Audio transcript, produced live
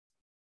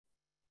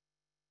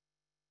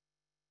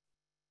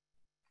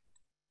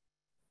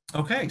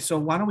Okay, so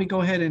why don't we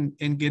go ahead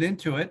and get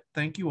into it?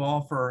 Thank you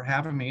all for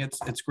having me.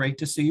 It's great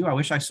to see you. I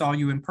wish I saw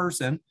you in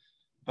person,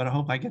 but I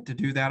hope I get to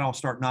do that. I'll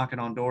start knocking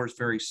on doors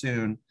very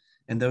soon.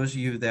 And those of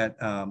you that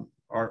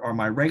are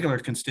my regular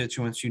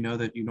constituents, you know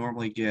that you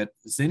normally get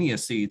zinnia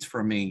seeds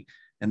from me,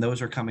 and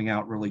those are coming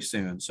out really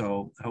soon.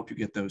 So I hope you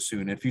get those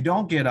soon. If you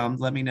don't get them,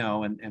 let me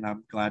know, and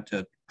I'm glad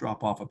to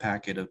drop off a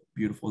packet of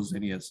beautiful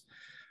zinnias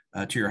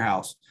to your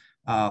house.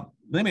 Why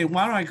don't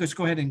I just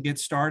go ahead and get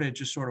started,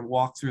 just sort of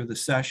walk through the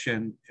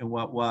session and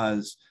what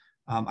was.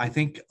 I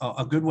think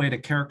a good way to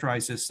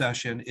characterize this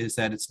session is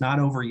that it's not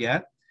over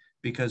yet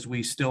because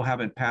we still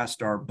haven't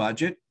passed our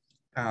budget.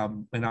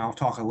 And I'll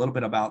talk a little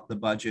bit about the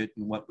budget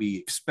and what we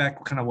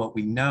expect, kind of what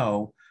we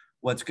know,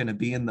 what's going to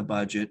be in the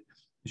budget.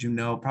 As you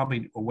know,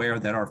 probably aware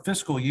that our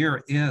fiscal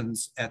year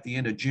ends at the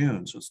end of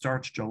June. So it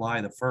starts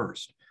July the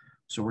 1st.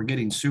 So we're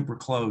getting super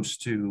close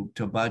to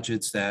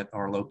budgets that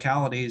our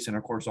localities and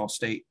of course all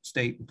state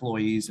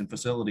employees and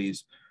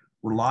facilities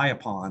rely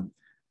upon.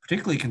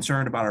 Particularly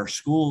concerned about our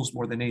schools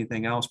more than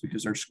anything else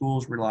because our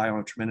schools rely on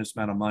a tremendous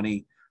amount of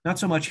money, not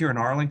so much here in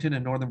Arlington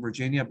and Northern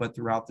Virginia, but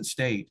throughout the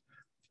state.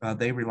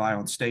 They rely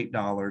on state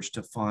dollars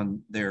to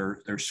fund their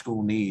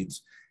school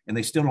needs, and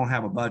they still don't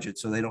have a budget,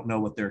 so they don't know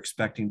what they're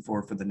expecting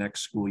for the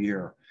next school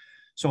year.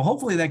 So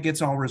hopefully that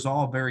gets all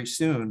resolved very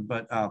soon,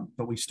 but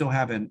we still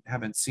haven't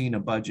seen a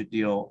budget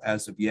deal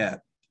as of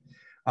yet.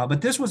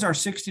 But this was our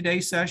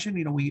 60-day session.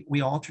 You know,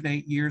 we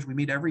alternate years. We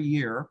meet every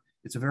year.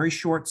 It's a very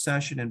short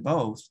session in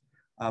both,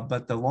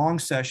 but the long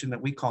session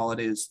that we call it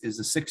is a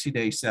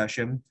 60-day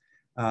session.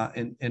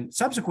 In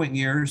subsequent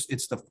years,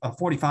 it's a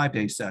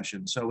 45-day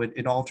session. So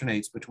it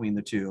alternates between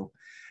the two.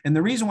 And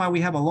the reason why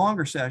we have a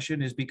longer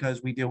session is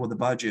because we deal with the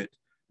budget,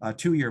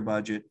 two-year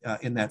budget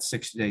in that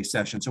 60-day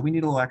session. So we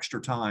need a little extra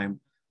time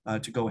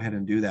to go ahead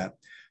and do that.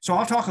 So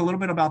I'll talk a little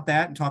bit about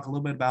that and talk a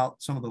little bit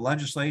about some of the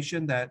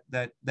legislation that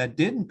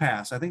didn't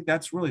pass. I think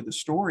that's really the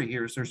story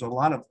here. Is there's a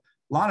lot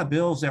of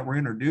bills that were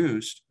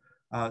introduced,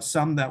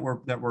 some that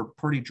were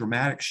pretty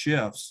dramatic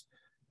shifts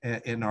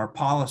in our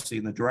policy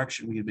and the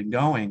direction we had been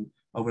going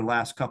over the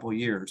last couple of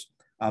years,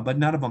 but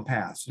none of them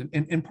passed.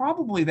 And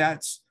probably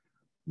that's,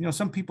 you know,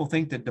 some people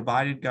think that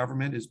divided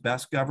government is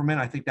best government.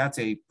 I think that's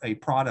a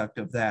product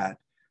of that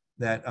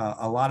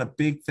a lot of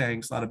big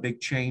things, a lot of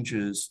big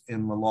changes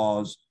in the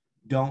laws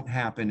don't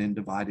happen in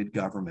divided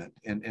government.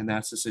 And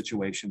that's the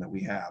situation that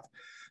we have.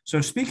 So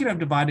speaking of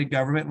divided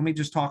government, let me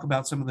just talk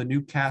about some of the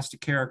new cast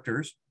of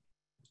characters.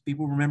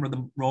 People remember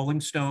the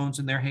Rolling Stones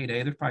in their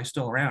heyday. They're probably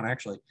still around,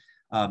 actually.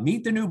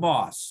 Meet the new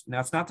boss. Now,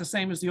 it's not the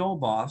same as the old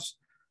boss,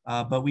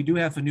 but we do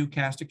have a new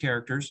cast of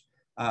characters.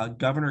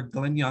 Governor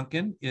Glenn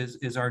Youngkin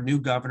is our new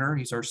governor.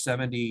 He's our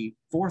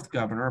 74th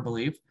governor, I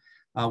believe.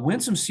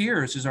 Winsome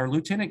Sears is our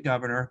lieutenant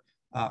governor,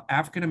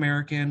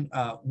 African-American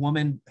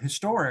woman,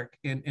 historic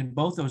in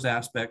both those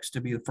aspects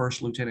to be the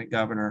first lieutenant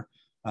governor,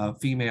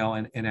 female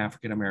and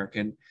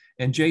African-American.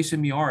 And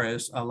Jason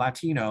Miyares, a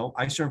Latino.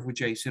 I served with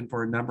Jason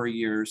for a number of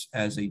years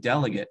as a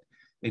delegate,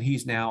 and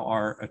he's now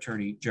our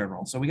attorney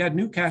general. So we got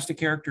new cast of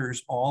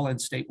characters all in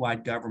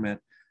statewide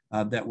government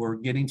that we're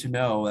getting to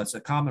know as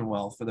a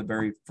Commonwealth for the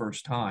very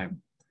first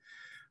time.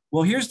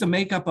 Well, here's the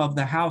makeup of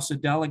the House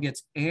of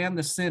Delegates and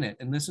the Senate.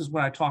 And this is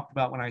what I talked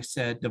about when I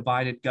said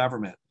divided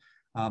government.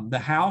 The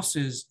House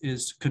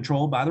is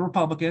controlled by the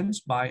Republicans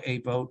by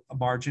a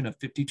margin of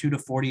 52 to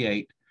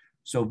 48.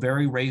 So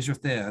very razor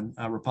thin.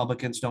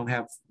 Republicans don't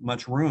have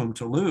much room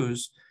to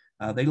lose.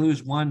 They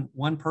lose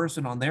one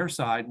person on their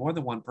side, more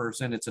than one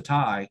person, it's a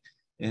tie.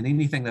 And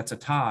anything that's a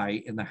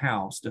tie in the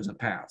House doesn't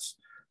pass.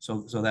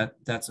 So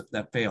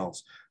that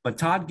fails. But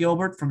Todd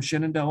Gilbert from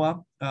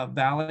Shenandoah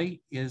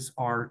Valley is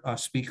our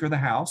Speaker of the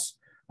House,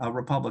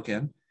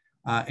 Republican.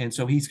 And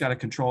so he's got to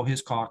control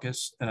his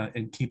caucus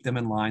and keep them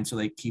in line so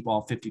they keep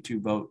all 52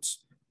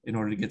 votes in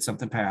order to get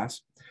something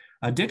passed.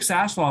 Dick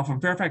Saslaw from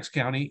Fairfax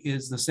County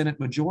is the Senate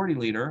Majority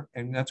Leader,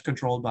 and that's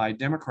controlled by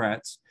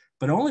Democrats,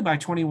 but only by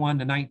 21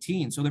 to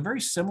 19. So they're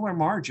very similar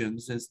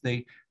margins as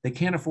they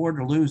can't afford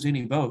to lose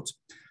any votes.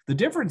 The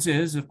difference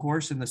is, of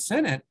course, in the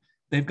Senate,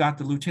 they've got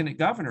the lieutenant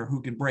governor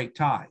who can break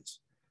ties.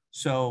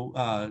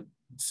 So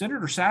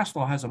Senator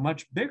Saslaw has a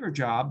much bigger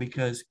job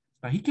because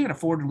he can't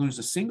afford to lose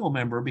a single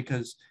member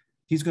because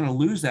he's going to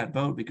lose that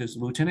vote because the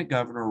lieutenant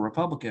governor, a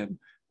Republican,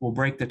 will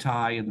break the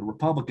tie in the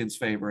Republicans'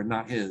 favor and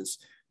not his.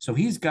 So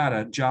he's got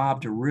a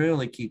job to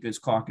really keep his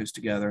caucus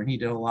together. And he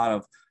did a lot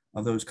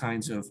of those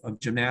kinds of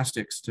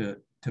gymnastics to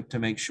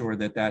make sure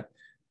that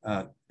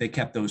they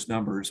kept those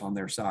numbers on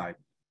their side.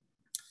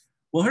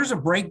 Well, here's a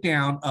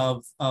breakdown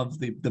of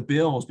the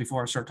bills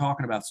before I start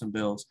talking about some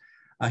bills.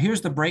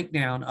 Here's the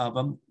breakdown of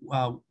them.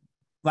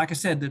 Like I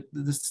said,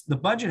 the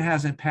budget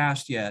hasn't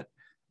passed yet,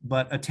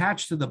 but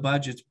attached to the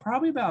budget's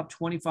probably about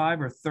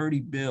 25 or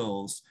 30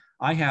 bills.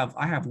 I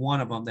have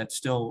one of them that's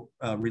still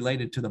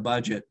related to the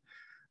budget.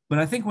 But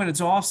I think when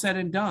it's all said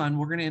and done,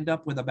 we're going to end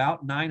up with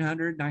about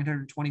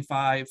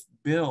 925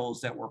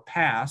 bills that were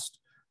passed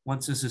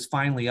once this is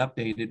finally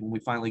updated, when we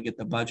finally get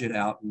the budget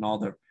out and all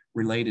the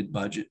related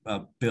budget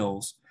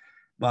bills.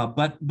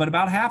 But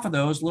about half of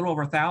those, a little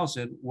over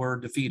 1,000, were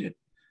defeated.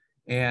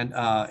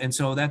 And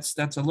so that's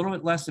a little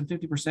bit less than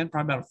 50%,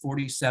 probably about a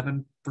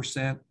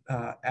 47%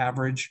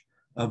 average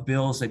of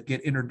bills that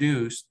get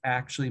introduced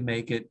actually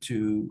make it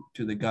to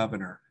the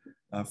governor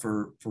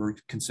for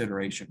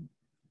consideration.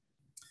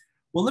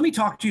 Well, let me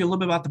talk to you a little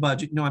bit about the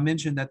budget. I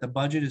mentioned that the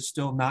budget is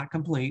still not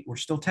complete. We're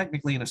still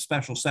technically in a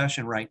special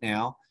session right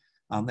now,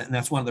 and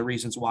that's one of the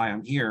reasons why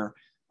I'm here.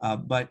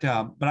 But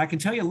I can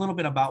tell you a little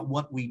bit about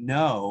what we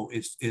know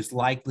is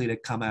likely to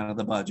come out of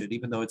the budget,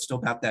 even though it's still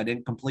got that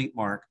incomplete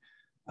mark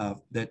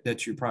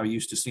that you're probably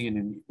used to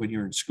seeing when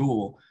you're in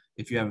school.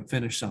 If you haven't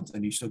finished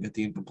something, you still get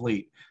the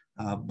incomplete.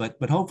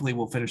 But hopefully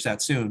we'll finish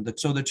that soon.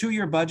 So the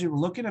 2-year budget, we're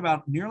looking at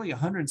about nearly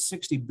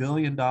 $160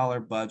 billion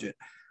budget.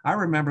 I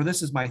remember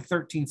this is my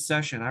 13th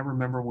session. I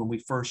remember when we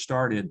first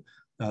started,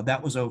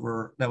 that was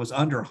under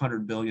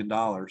 $100 billion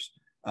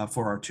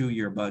for our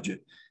 2-year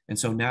budget. And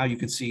so now you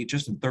can see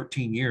just in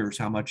 13 years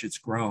how much it's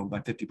grown by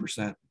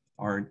 50%,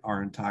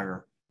 our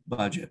entire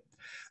budget.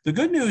 The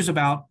good news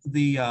about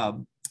the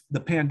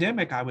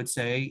pandemic, I would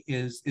say,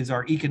 is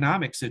our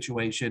economic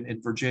situation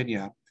in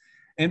Virginia.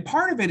 And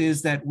part of it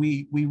is that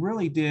we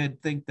really did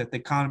think that the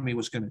economy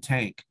was going to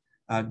tank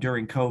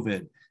during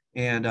COVID.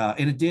 And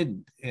it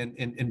didn't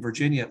in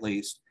Virginia, at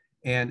least.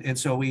 And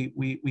so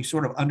we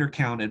sort of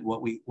undercounted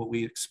what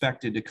we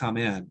expected to come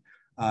in.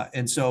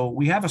 And so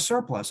we have a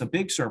surplus, a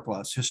big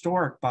surplus,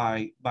 historic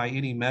by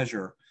any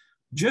measure.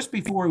 Just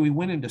before we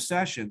went into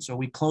session, so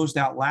we closed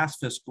out last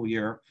fiscal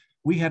year,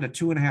 we had a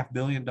 $2.5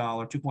 billion,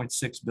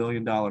 $2.6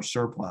 billion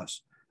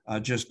surplus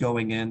just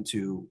going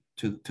into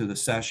the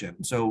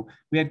session. So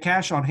we had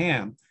cash on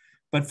hand.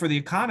 But for the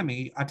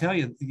economy, I tell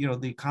you,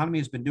 the economy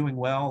has been doing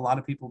well. A lot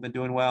of people have been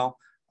doing well.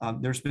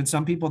 There's been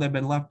some people that have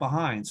been left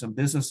behind, some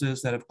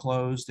businesses that have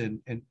closed and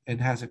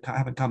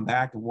haven't come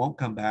back and won't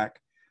come back,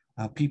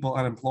 people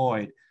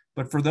unemployed.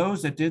 But for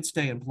those that did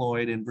stay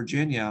employed in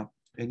Virginia,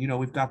 and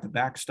we've got the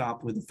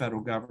backstop with the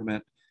federal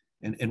government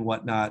and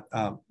whatnot,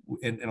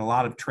 and a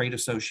lot of trade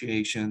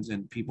associations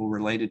and people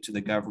related to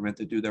the government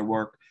that do their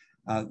work,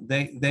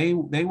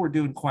 they were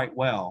doing quite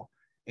well.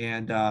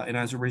 And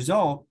as a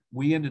result,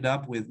 we ended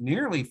up with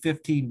nearly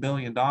 $15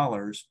 billion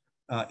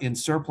in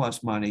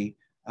surplus money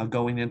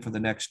going in for the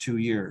next 2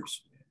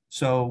 years.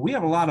 So we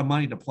have a lot of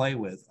money to play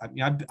with. I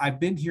mean, I've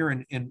been here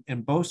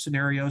in both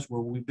scenarios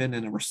where we've been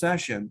in a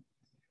recession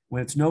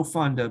when it's no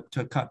fun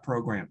to cut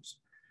programs.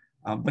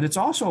 But it's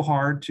also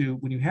hard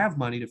when you have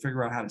money, to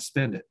figure out how to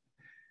spend it.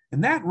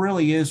 And that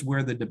really is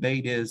where the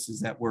debate is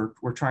that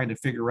we're trying to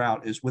figure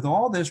out is, with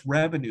all this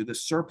revenue,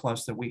 this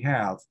surplus that we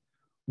have,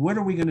 what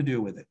are we going to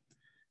do with it?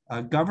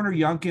 Governor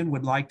Youngkin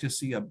would like to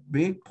see a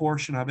big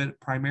portion of it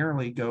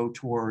primarily go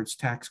towards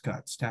tax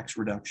cuts, tax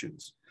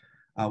reductions,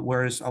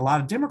 whereas a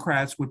lot of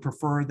Democrats would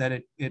prefer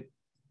that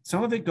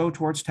some of it go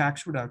towards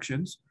tax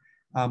reductions,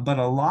 but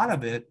a lot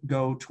of it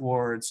go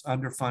towards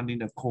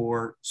underfunding of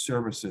core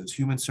services,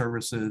 human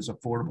services,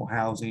 affordable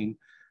housing,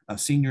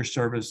 senior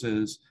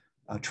services,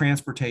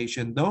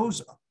 transportation,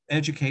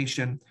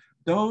 education,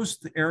 those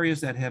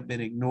areas that have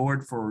been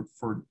ignored for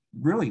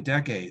really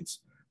decades,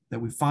 that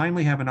we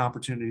finally have an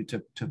opportunity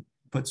to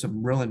put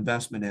some real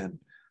investment in.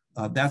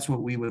 That's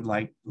what we would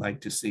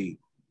like to see.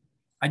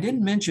 I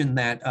didn't mention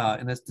that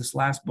in this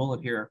last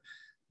bullet here,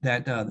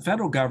 that the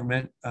federal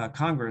government,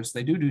 Congress,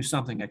 they do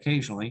something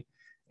occasionally,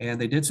 and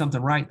they did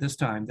something right this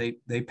time.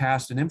 They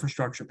passed an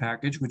infrastructure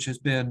package, which has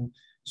been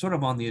sort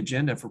of on the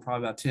agenda for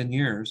probably about 10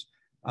 years.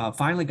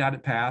 Finally got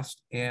it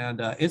passed, and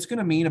it's going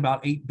to mean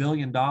about $8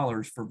 billion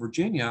for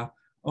Virginia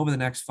over the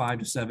next 5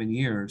 to 7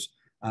 years.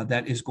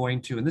 That is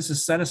going to, and this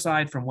is set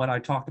aside from what I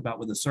talked about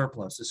with the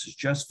surplus. This is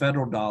just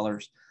federal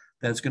dollars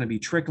that's going to be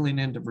trickling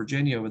into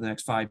Virginia over the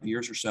next 5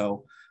 years or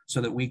so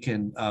that we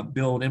can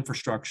build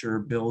infrastructure,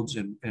 build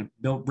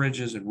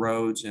bridges and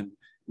roads and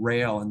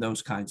rail and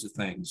those kinds of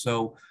things.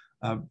 So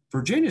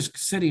Virginia's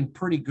sitting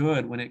pretty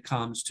good when it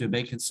comes to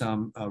making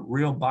some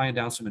buying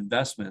down some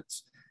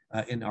investments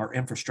in our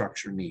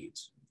infrastructure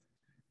needs.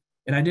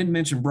 And I didn't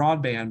mention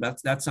broadband, but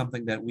that's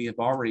something that we have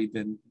already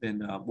been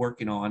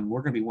working on.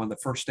 We're going to be one of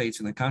the first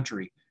states in the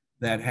country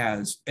that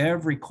has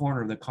every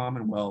corner of the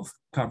Commonwealth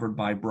covered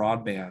by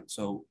broadband.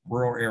 So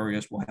rural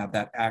areas will have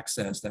that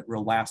access, that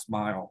real last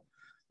mile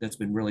that's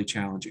been really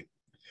challenging.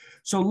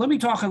 So let me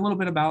talk a little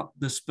bit about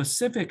the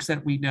specifics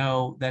that we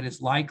know that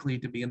is likely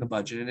to be in the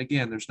budget. And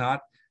again,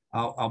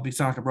 I'll be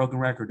talking a broken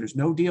record. There's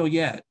no deal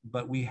yet,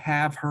 but we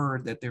have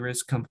heard that there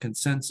is some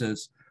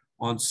consensus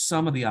on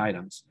some of the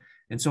items.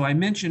 And so I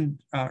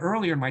mentioned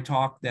earlier in my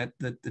talk that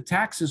the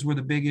taxes were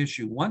the big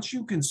issue. Once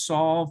you can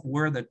solve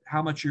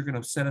how much you're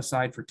going to set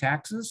aside for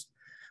taxes,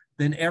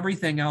 then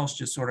everything else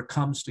just sort of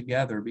comes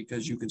together,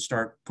 because you can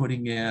start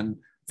folding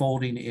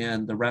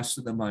in the rest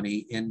of the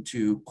money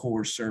into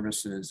core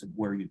services and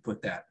where you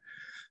put that.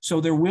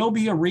 So there will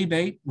be a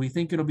rebate. We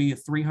think it'll be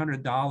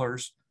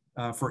 $300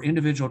 for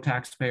individual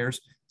taxpayers,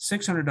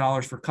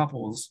 $600 for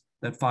couples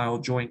that file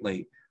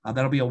jointly.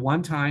 That'll be a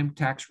one-time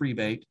tax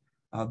rebate.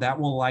 That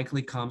will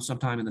likely come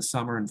sometime in the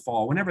summer and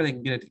fall, whenever they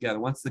can get it together.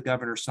 Once the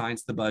governor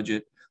signs the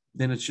budget,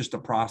 then it's just a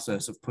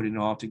process of putting it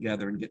all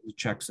together and getting the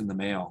checks in the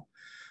mail.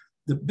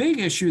 The big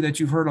issue that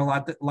you've heard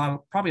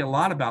probably a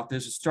lot about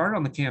this, it started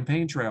on the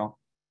campaign trail,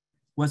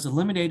 was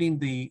eliminating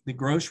the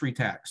grocery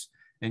tax.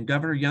 And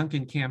Governor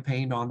Youngkin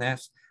campaigned on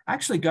that.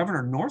 Actually,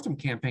 Governor Northam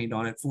campaigned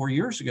on it 4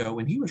 years ago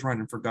when he was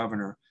running for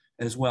governor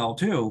as well,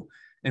 too.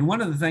 And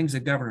one of the things that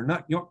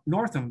Governor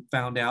Northam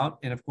found out,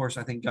 and of course,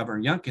 I think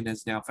Governor Youngkin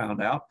has now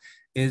found out,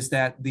 is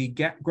that the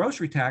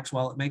grocery tax,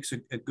 while it makes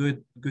a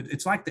good,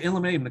 it's like the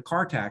eliminating the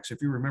car tax.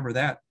 If you remember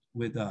that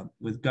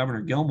with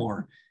Governor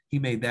Gilmore, he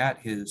made that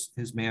his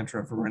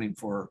mantra for running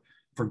for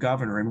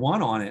governor and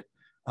won on it.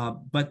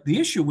 But the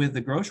issue with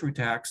the grocery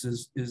tax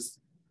is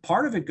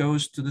part of it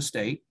goes to the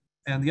state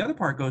and the other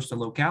part goes to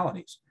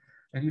localities.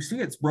 And you see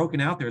it's broken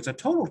out there. It's a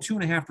total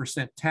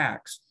 2.5%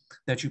 tax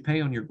that you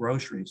pay on your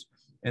groceries.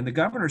 And the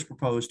governor's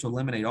proposed to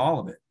eliminate all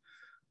of it.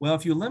 Well,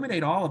 if you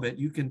eliminate all of it,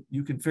 you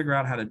can figure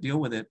out how to deal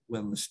with it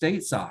on the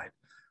state side.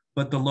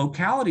 But the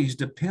localities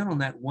depend on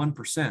that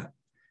 1%.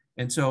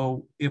 And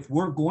so if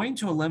we're going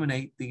to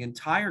eliminate the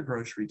entire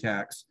grocery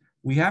tax,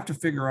 we have to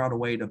figure out a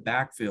way to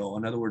backfill,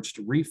 in other words,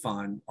 to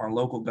refund our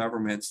local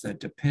governments that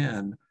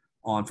depend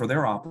on, for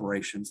their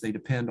operations, they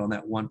depend on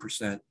that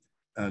 1%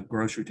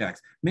 grocery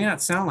tax. May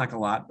not sound like a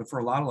lot, but for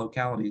a lot of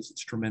localities,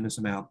 it's a tremendous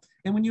amount.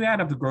 And when you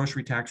add up the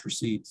grocery tax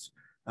receipts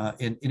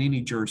in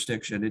any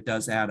jurisdiction, it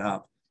does add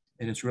up.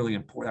 And it's really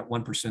important. That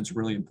 1% is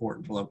really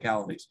important to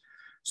localities.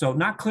 So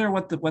not clear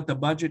what the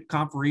budget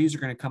conferees are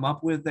going to come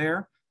up with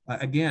there.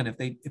 Again, if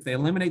they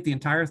eliminate the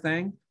entire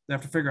thing, they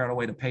have to figure out a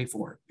way to pay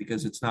for it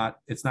because it's not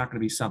going to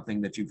be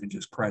something that you can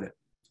just credit.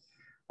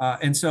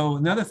 And so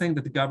another thing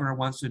that the governor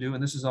wants to do,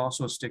 and this is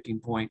also a sticking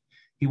point,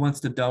 he wants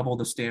to double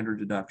the standard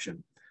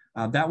deduction.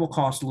 That will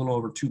cost a little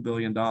over $2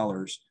 billion,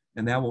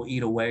 and that will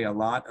eat away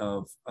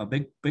a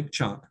big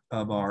chunk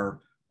of our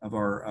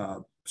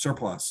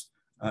surplus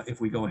if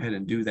we go ahead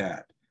and do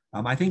that.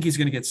 I think he's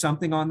going to get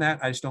something on that.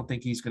 I just don't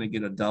think he's going to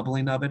get a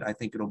doubling of it. I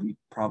think it'll be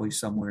probably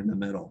somewhere in the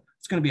middle.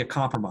 It's going to be a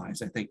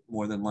compromise, I think,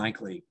 more than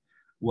likely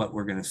what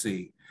we're going to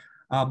see.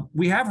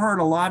 We have heard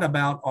a lot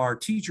about our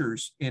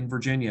teachers in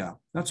Virginia,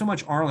 not so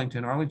much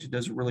Arlington. Arlington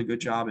does a really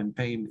good job in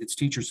paying its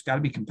teachers. It's got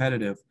to be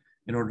competitive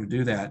in order to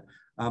do that.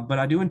 But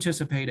I do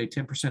anticipate a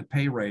 10%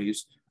 pay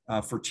raise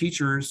for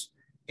teachers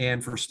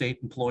and for state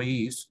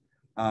employees.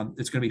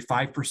 It's going to be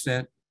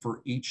 5%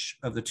 for each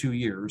of the 2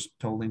 years,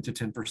 totaling to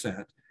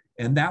 10%.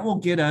 And that will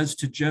get us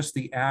to just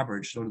the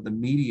average, sort of the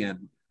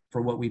median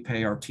for what we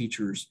pay our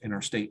teachers and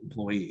our state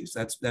employees.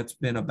 That's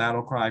been a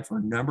battle cry for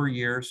a number of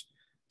years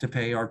to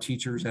pay our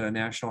teachers at a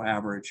national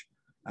average.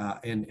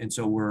 And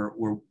so we're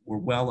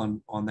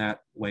well on that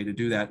way to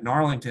do that. In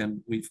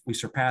Arlington, we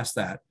surpassed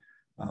that.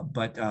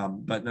 But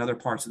in other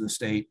parts of the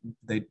state,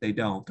 they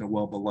don't. They're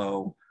well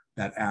below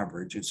that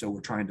average. And so we're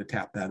trying to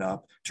tap that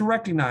up to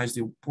recognize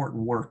the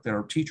important work that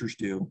our teachers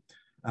do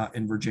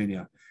in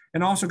Virginia.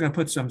 And also going to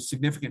put some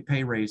significant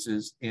pay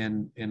raises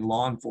in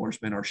law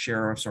enforcement, our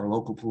sheriffs, our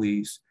local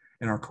police,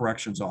 and our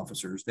corrections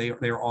officers. They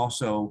are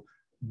also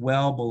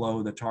well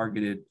below the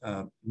targeted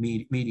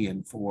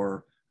median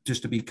for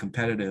just to be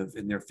competitive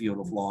in their field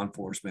of law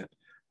enforcement.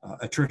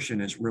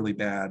 Attrition is really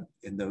bad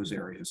in those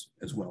areas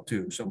as well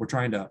too. So we're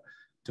trying to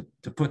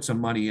put some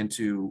money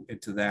into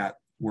that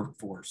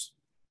workforce.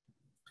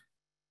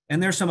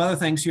 And there's some other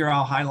things here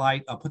I'll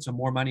highlight. I'll put some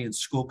more money in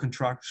school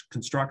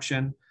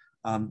construction.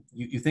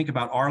 You think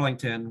about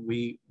Arlington,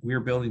 we're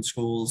building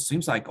schools,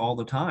 seems like all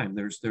the time.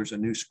 There's a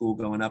new school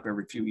going up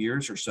every few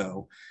years or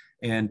so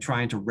and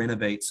trying to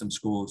renovate some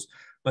schools.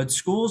 But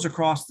schools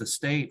across the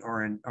state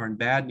are in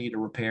bad need of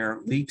repair,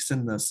 leaks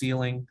in the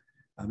ceiling.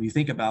 You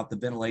think about the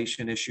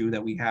ventilation issue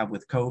that we have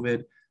with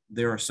COVID.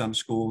 There are some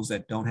schools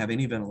that don't have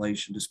any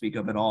ventilation to speak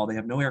of at all. They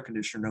have no air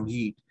conditioner, no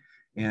heat.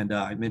 And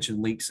I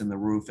mentioned leaks in the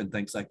roof and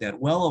things like that.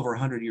 Well over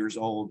 100 years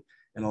old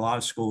in a lot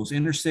of schools,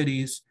 inner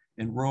cities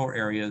and rural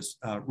areas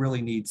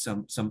really need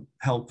some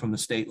help from the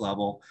state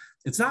level.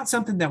 It's not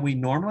something that we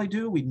normally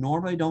do. We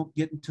normally don't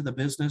get into the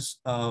business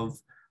of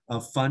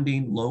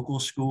funding local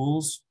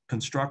schools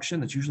construction.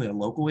 That's usually a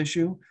local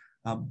issue.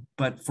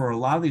 But for a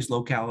lot of these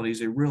localities,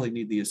 they really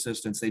need the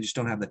assistance. They just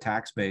don't have the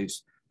tax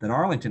base that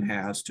Arlington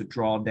has to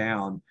draw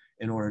down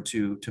in order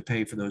to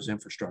pay for those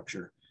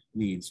infrastructure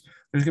needs.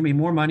 There's going to be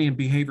more money in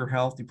behavioral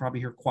health. You probably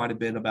hear quite a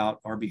bit about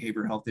our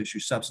behavioral health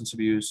issues, substance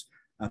abuse,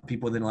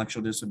 people with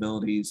intellectual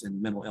disabilities and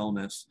mental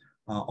illness.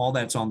 All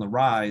that's on the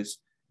rise,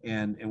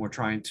 and we're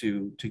trying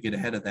to get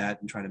ahead of that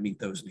and try to meet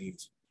those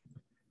needs.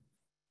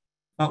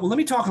 Well, let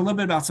me talk a little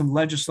bit about some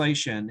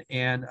legislation.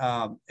 And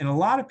a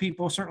lot of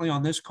people, certainly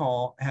on this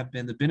call, have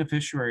been the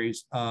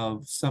beneficiaries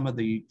of some of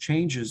the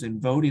changes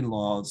in voting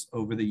laws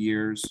over the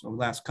years, over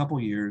the last couple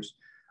of years.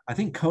 I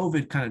think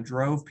COVID kind of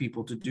drove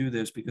people to do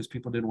this because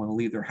people didn't want to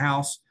leave their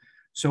house.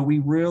 So we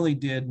really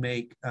did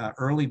make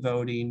early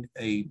voting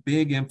a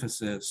big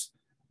emphasis,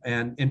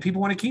 and people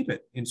want to keep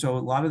it. And so a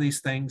lot of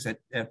these things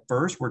at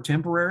first were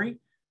temporary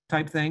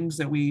type things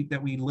that we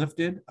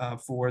lifted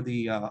for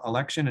the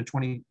election in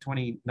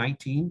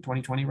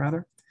 2020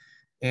 rather.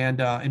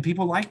 And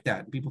people liked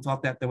that. People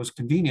thought that was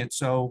convenient.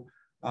 So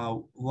I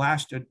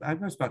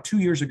guess about 2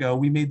 years ago,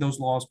 we made those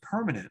laws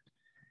permanent.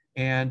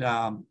 And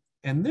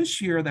And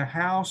this year, the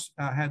House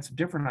had some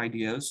different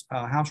ideas.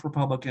 House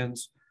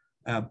Republicans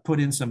put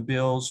in some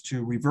bills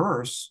to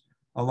reverse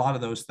a lot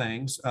of those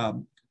things.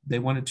 They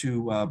wanted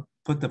to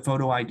put the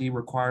photo ID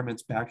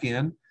requirements back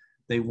in.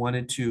 They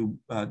wanted to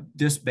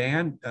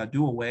disband,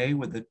 do away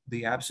with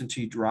the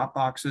absentee drop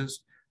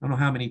boxes. I don't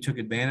know how many took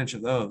advantage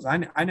of those.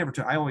 I never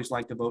took. I always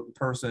liked to vote in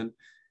person,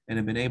 and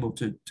have been able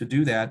to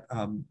do that.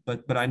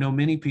 But I know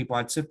many people.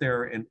 I'd sit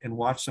there and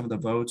watch some of the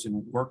votes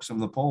and work some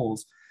of the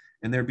polls,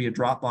 and there'd be a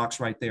drop box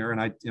right there, and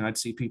I'd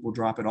see people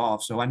drop it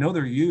off. So I know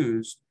they're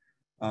used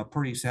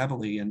pretty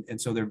heavily,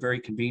 and so they're very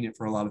convenient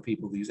for a lot of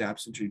people, these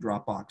absentee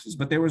drop boxes.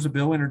 But there was a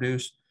bill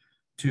introduced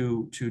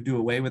to do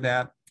away with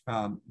that.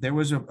 There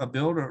was a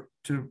bill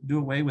to do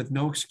away with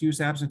no excuse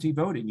absentee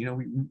voting. You know,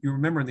 you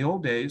remember in the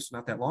old days,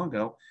 not that long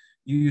ago,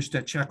 you used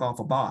to check off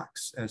a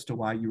box as to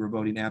why you were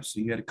voting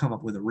absentee. You had to come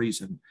up with a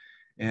reason,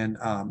 and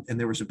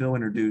there was a bill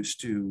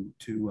introduced to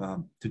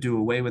do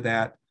away with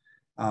that.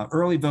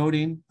 Early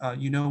voting,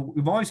 you know,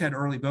 we've always had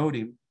early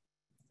voting.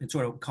 It's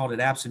sort of called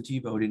it absentee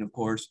voting, of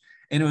course,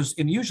 and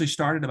it usually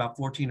started about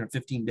 14 or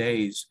 15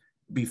 days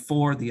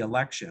before the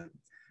election.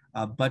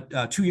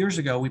 But 2 years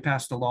ago, we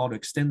passed a law to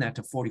extend that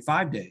to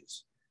 45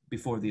 days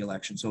before the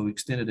election. So we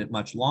extended it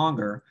much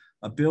longer.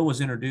 A bill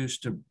was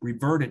introduced to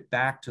revert it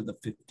back to the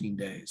 15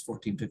 days,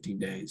 14, 15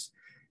 days.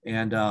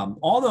 And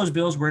all those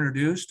bills were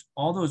introduced.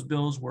 All those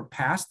bills were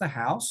passed the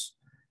House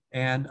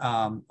and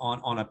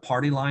on a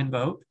party line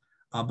vote,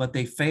 but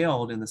they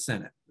failed in the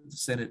Senate. The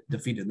Senate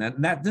defeated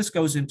them. And this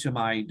goes into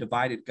my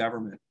divided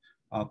government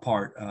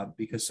part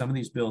because some of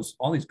these bills,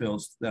 all these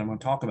bills that I'm going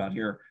to talk about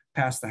here,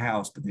 passed the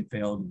House, but they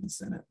failed in the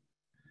Senate.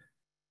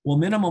 Well,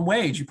 minimum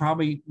wage, you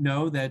probably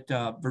know that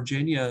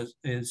Virginia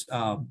is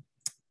one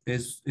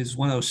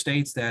of those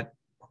states that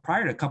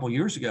prior to a couple of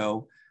years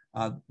ago,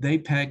 they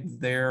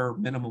pegged their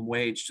minimum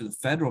wage to the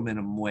federal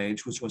minimum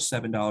wage, which was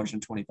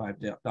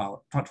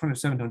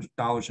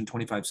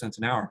 $7.25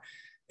 an hour.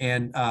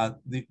 And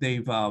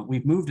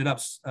we've moved it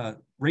up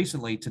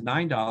recently to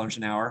 $9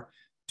 an hour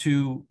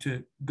to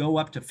go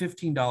up to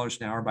 $15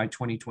 an hour by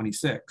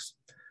 2026.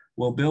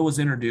 Well, a bill was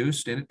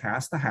introduced and it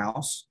passed the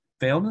House,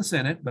 failed in the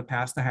Senate, but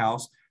passed the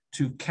House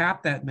to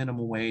cap that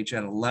minimum wage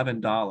at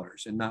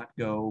 $11 and not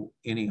go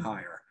any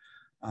higher.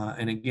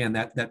 And again,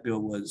 that bill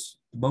was,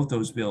 both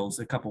those bills,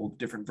 a couple of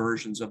different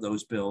versions of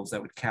those bills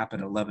that would cap at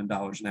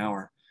 $11 an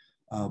hour,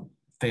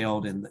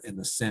 failed in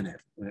the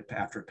Senate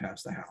after it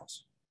passed the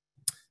House.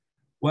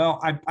 Well,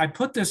 I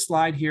put this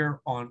slide here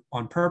on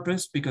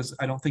purpose because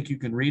I don't think you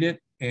can read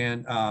it.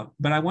 And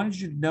but I wanted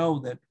you to know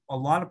that a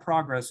lot of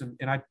progress,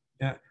 and I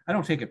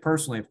don't take it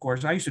personally, of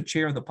course. I used to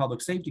chair the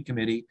Public Safety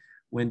Committee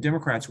when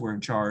Democrats were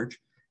in charge,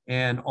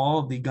 and all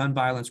of the gun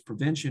violence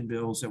prevention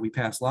bills that we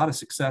passed, a lot of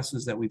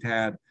successes that we've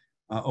had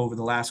over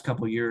the last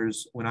couple of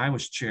years when I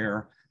was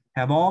chair,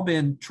 have all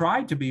been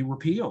tried to be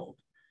repealed.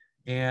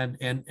 And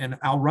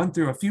I'll run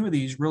through a few of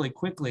these really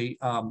quickly.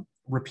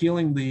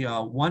 Repealing the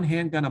one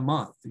handgun a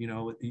month. You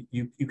know,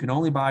 you can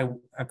only buy,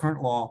 a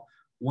current law,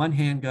 one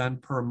handgun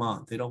per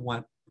month. They don't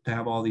want to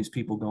have all these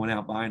people going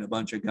out buying a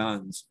bunch of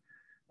guns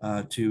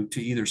to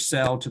either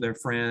sell to their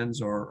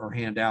friends or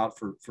hand out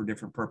for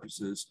different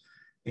purposes.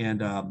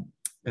 And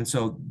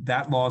so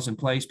that law is in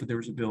place, but there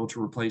was a bill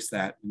to replace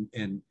that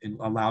and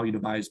allow you to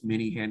buy as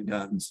many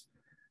handguns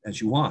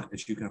as you want,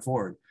 as you can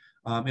afford.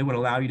 It would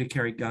allow you to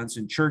carry guns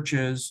in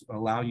churches,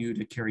 allow you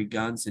to carry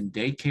guns in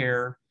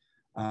daycare.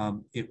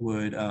 It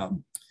would,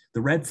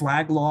 the red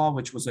flag law,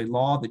 which was a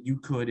law that you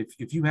could,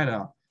 if you had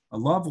a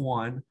loved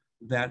one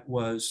that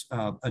was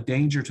a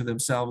danger to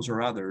themselves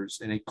or others,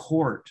 and a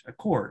court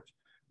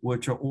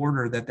would to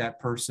order that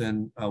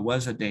person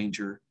was a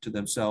danger to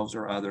themselves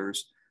or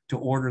others, to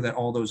order that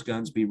all those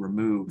guns be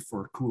removed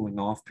for a cooling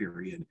off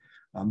period.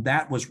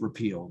 That was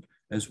repealed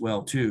as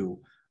well too.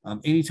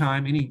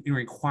 Anytime, any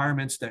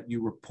requirements that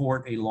you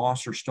report a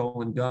lost or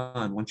stolen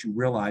gun once you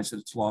realize that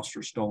it's lost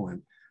or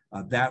stolen,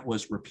 that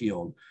was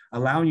repealed.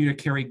 Allowing you to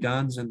carry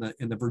guns in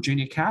the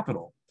Virginia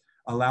Capitol,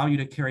 allow you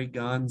to carry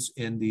guns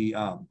in the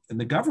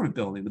government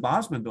building, the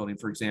Bosman building,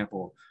 for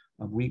example.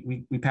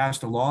 We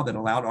passed a law that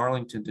allowed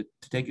Arlington to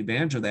take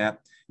advantage of that.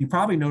 You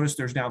probably noticed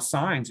there's now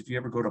signs if you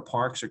ever go to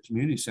parks or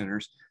community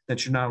centers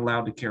that you're not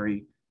allowed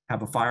to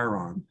have a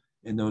firearm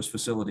in those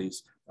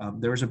facilities.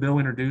 There was a bill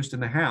introduced in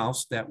the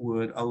House that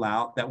would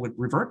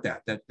revert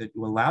that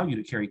will allow you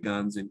to carry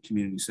guns in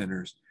community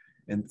centers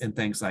and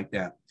things like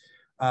that.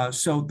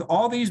 So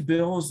all these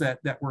bills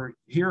that were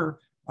here,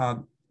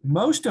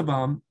 most of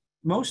them,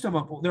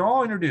 they're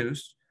all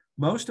introduced.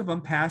 Most of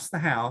them passed the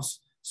House.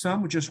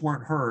 Some just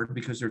weren't heard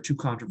because they're too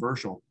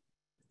controversial.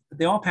 But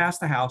they all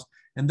passed the House,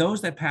 and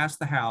those that passed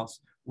the House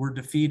were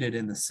defeated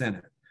in the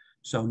Senate.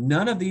 So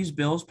none of these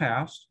bills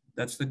passed.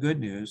 That's the good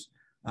news.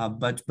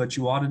 But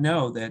you ought to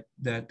know that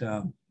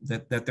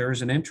there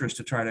is an interest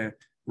to try to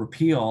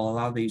repeal a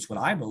lot of these, what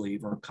I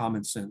believe are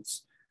common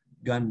sense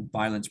gun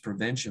violence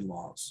prevention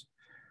laws.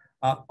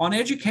 On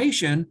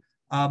education,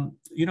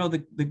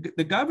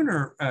 the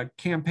governor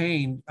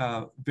campaigned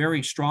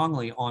very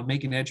strongly on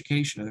making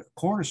education a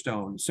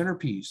cornerstone,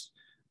 centerpiece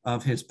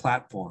of his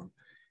platform.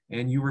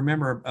 And you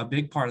remember a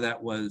big part of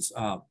that was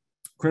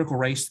critical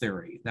race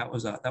theory. That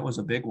was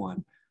a big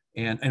one.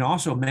 And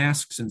also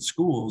masks in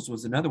schools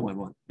was another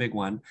big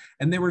one.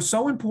 And they were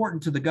so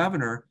important to the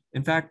governor.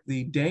 In fact,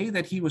 the day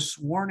that he was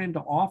sworn into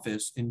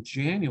office in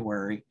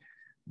January,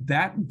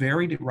 that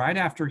right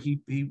after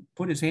he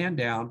put his hand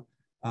down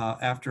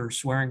after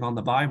swearing on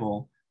the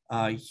Bible,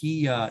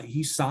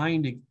 he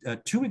signed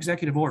 2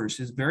 executive orders.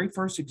 His very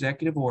first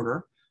executive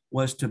order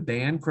was to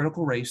ban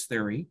critical race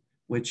theory,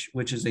 which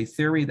is a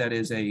theory that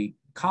is a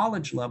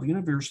college level,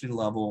 university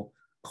level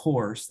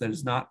course that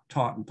is not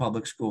taught in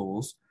public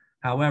schools.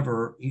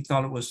 However, he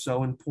thought it was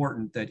so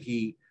important that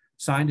he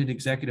signed an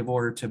executive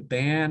order to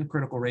ban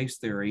critical race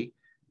theory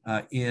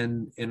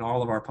in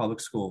all of our public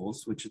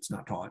schools, which it's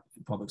not taught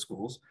in public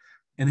schools.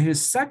 And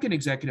his second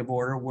executive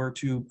order were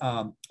to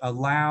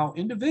allow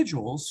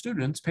individuals,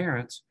 students,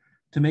 parents,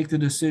 to make the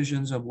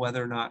decisions of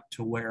whether or not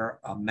to wear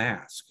a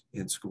mask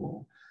in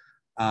school.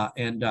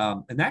 And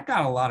that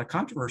got a lot of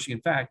controversy.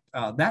 In fact,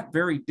 that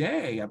very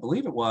day, I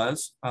believe it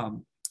was,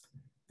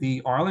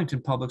 the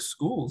Arlington Public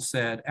Schools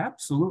said,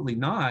 absolutely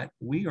not.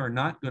 We are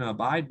not going to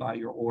abide by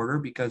your order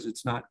because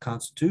it's not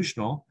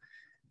constitutional.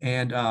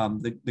 And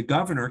the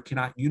governor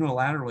cannot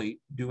unilaterally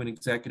do an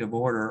executive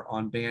order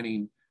on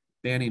banning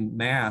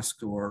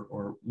masks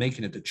or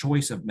making it the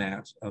choice of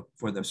masks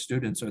for the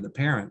students or the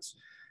parents,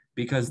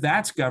 because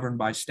that's governed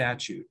by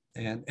statute.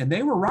 And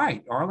they were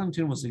right.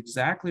 Arlington was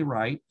exactly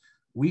right.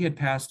 We had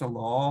passed a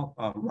law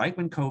right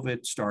when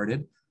COVID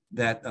started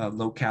that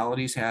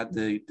localities had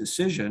the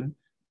decision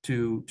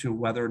to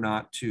whether or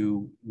not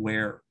to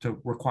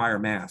require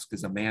masks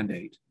as a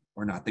mandate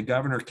or not. The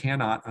governor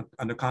cannot,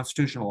 under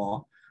constitutional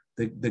law,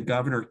 the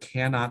governor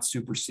cannot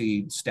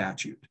supersede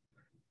statute.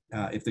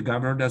 If the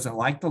governor doesn't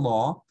like the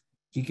law,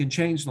 he can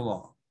change the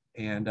law.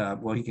 And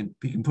he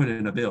can put it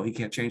in a bill. He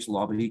can't change the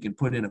law, but he can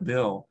put in a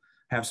bill,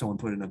 have someone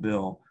put in a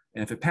bill.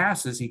 And if it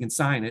passes, he can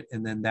sign it,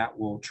 and then that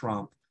will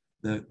trump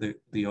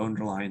the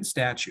underlying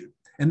statute.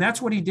 And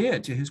that's what he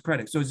did, to his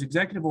credit. So his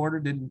executive order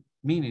didn't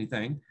mean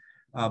anything.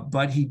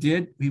 But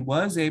he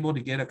was able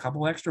to get a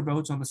couple extra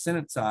votes on the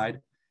Senate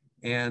side,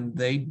 and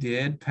they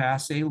did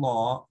pass a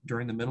law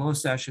during the middle of the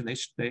session.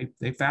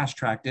 They fast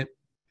tracked it,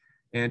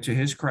 and to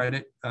his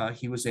credit,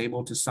 he was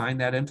able to sign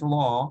that into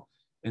law.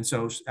 And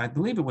so I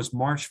believe it was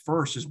March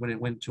 1st is when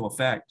it went into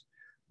effect.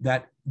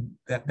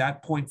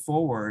 That point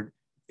forward,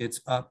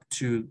 it's up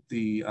to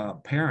the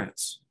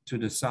parents to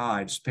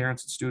decide,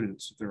 parents and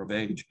students, if they're of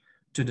age,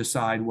 to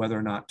decide whether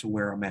or not to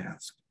wear a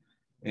mask.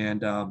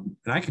 And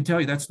I can tell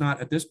you that's not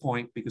at this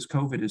point, because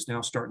COVID is now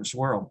starting to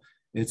swirl.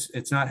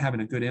 It's not having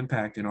a good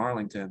impact in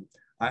Arlington.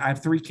 I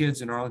have 3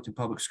 kids in Arlington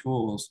Public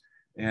Schools,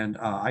 and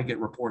I get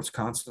reports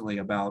constantly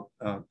about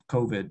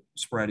COVID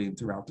spreading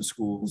throughout the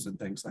schools and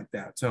things like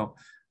that. So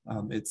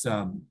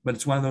but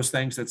it's one of those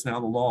things that's now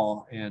the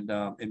law, and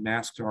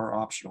masks are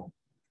optional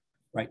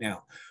right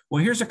now.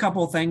 Well, here's a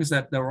couple of things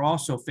that were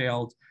also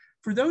failed.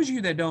 For those of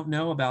you that don't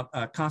know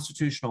about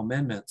constitutional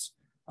amendments,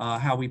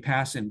 how we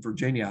pass in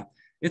Virginia,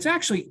 it's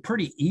actually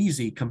pretty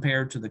easy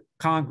compared to the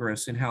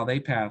Congress and how they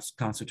pass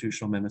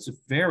constitutional amendments. It's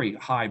a very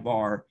high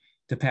bar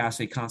to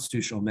pass a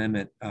constitutional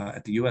amendment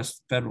at the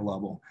U.S. federal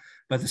level.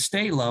 But at the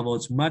state level,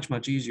 it's much,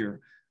 much easier.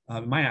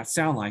 It might not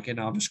sound like it, and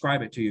I'll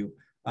describe it to you.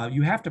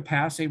 You have to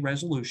pass a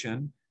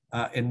resolution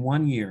in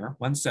 1 year,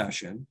 1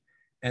 session,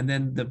 and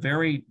then that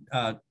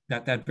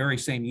very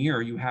same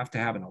year, you have to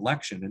have an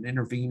election, an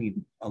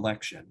intervening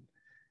election.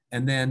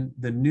 And then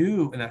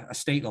a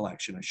state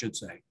election, I should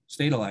say,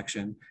 state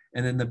election.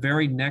 And then the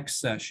very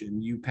next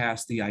session, you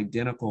pass the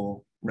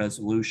identical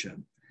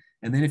resolution.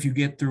 And then if you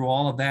get through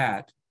all of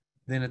that,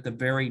 then at the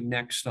very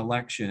next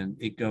election,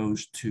 it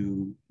goes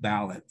to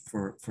ballot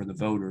for the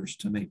voters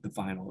to make the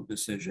final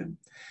decision.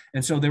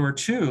 And so there were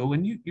 2,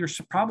 and you're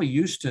probably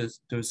used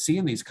to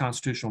seeing these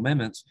constitutional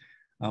amendments.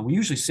 We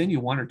usually send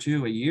you 1 or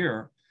 2 a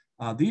year.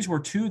 These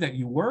were 2 that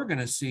you were going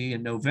to see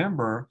in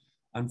November.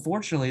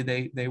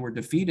 Unfortunately, they were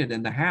defeated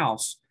in the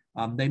House.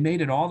 They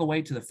made it all the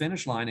way to the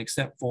finish line,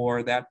 except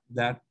for that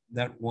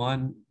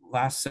one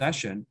last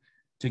session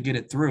to get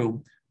it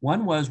through.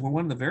 One was, we're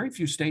one of the very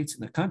few states in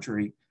the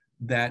country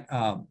that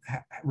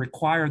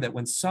require that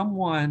when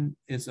someone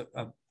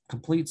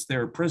completes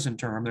their prison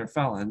term, their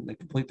felon, they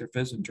complete their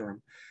prison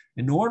term,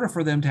 in order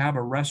for them to have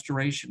a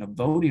restoration of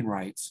voting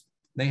rights,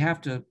 they have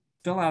to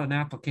fill out an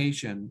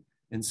application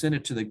and send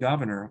it to the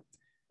governor.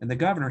 And the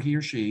governor, he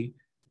or she,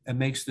 and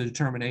makes the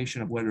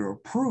determination of whether to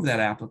approve that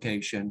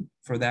application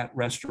for that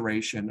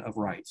restoration of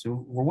rights.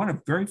 So we're one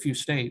of very few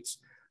states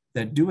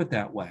that do it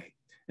that way.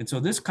 And so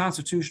this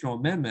constitutional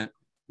amendment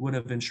would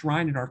have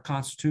enshrined in our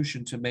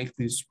Constitution to make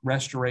this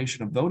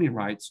restoration of voting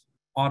rights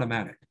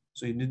automatic.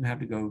 So you didn't have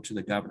to go to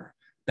the governor.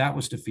 That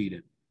was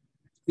defeated.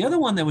 The other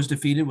one that was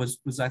defeated was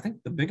I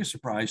think, the biggest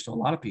surprise to a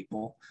lot of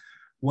people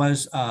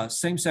was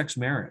same-sex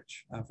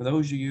marriage. For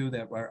those of you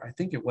that were, I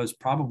think it was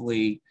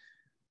probably,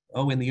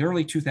 in the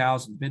early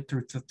 2000s, mid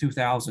through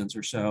 2000s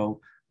or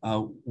so,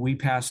 we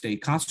passed a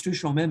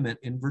constitutional amendment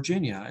in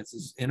Virginia.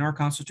 It's in our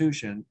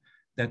Constitution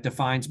that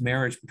defines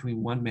marriage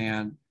between one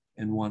man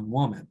and one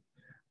woman.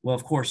 Well,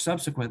 of course,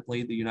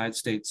 subsequently, the United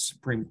States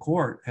Supreme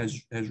Court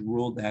has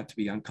ruled that to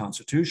be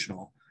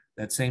unconstitutional,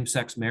 that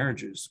same-sex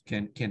marriages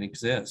can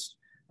exist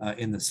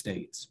in the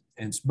states.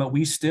 But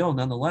we still,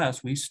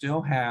 nonetheless, we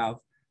still have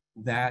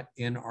that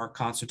in our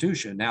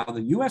Constitution. Now,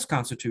 the U.S.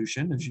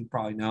 Constitution, as you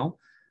probably know,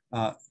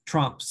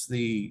 trumps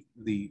the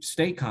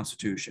state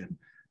constitution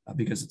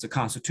because it's a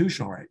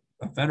constitutional right,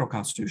 a federal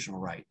constitutional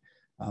right.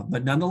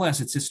 But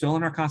nonetheless, it's still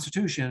in our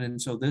Constitution,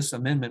 and so this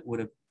amendment would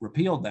have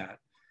repealed that,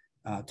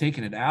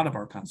 taken it out of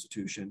our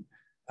Constitution.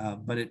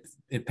 But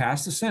it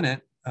passed the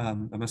Senate.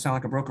 I'm gonna sound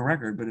like a broken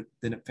record, but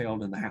then it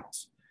failed in the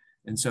House,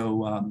 and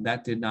so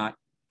that did not.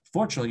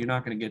 Fortunately, you're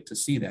not going to get to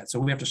see that. So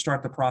we have to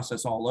start the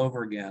process all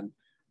over again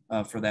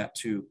for that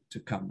to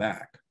come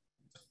back.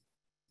 A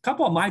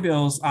couple of my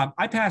bills,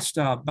 I passed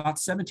about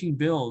 17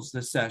 bills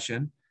this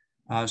session.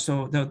 I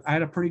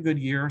had a pretty good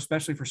year,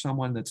 especially for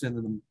someone that's in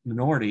the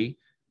minority.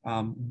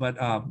 But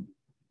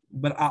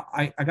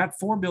I got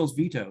 4 bills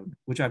vetoed,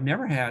 which I've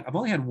never had. I've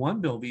only had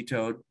 1 bill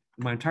vetoed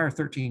in my entire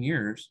 13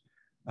 years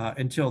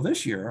until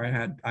this year.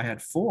 I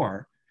had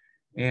 4.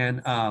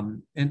 And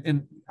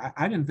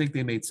I didn't think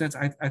they made sense.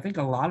 I think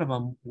a lot of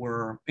them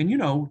were, and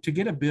to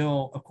get a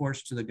bill, of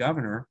course, to the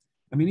governor,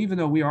 I mean, even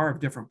though we are of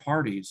different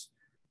parties,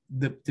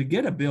 to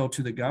get a bill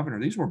to the governor,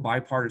 these were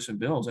bipartisan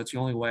bills. That's the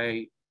only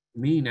way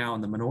me now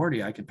in the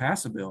minority, I can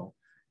pass a bill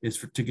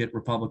is to get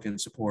Republican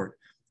support.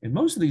 And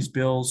most of these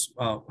bills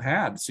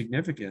had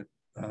significant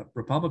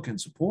Republican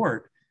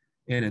support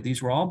in it.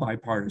 These were all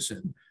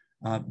bipartisan,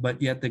 but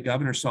yet the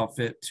governor saw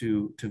fit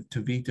to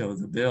veto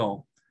the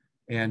bill.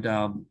 And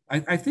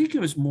I think it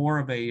was more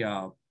of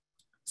a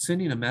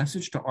sending a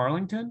message to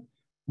Arlington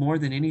more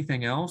than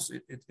anything else.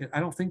 I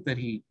don't think that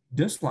he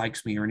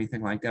dislikes me or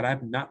anything like that.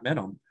 I've not met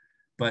him,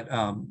 but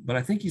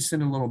I think he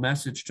sent a little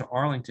message to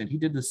Arlington. He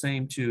did the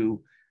same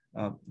to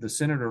the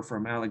senator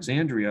from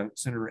Alexandria,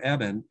 Senator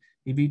Eben.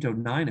 He vetoed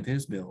 9 of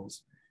his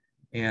bills,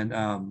 and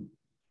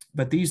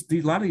but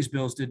a lot of these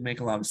bills did make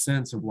a lot of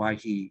sense of why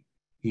he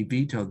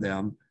vetoed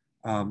them.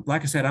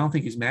 Like I said, I don't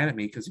think he's mad at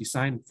me because he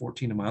signed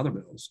 14 of my other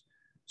bills.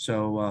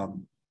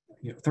 So,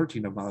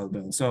 13 of my other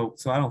bills. So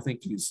I don't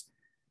think he's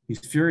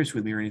furious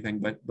with me or anything,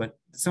 but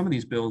some of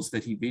these bills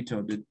that he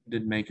vetoed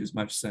didn't make as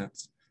much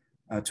sense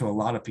to a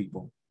lot of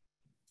people.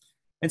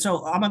 And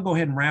so I'm gonna go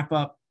ahead and wrap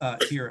up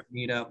here,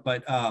 Anita,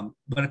 but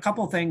a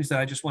couple of things that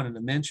I just wanted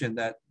to mention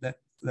that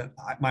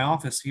my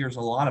office hears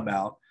a lot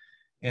about,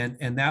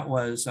 and that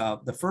was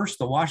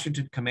the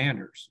Washington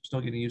Commanders. I'm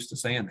still getting used to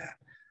saying that.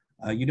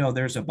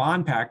 There's a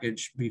bond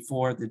package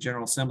before the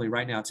General Assembly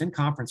right now. It's in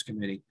conference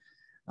committee.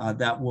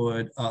 That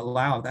would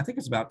allow, I think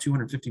it's about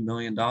 $250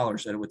 million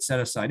that it would set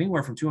aside,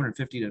 anywhere from $250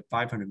 to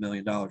 $500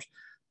 million,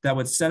 that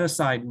would set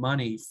aside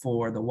money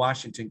for the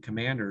Washington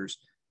Commanders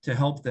to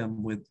help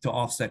them to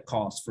offset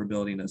costs for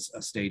building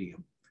a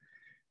stadium.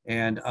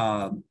 And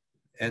I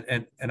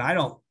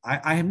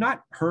have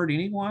not heard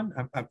anyone,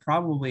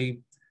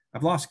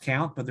 I've lost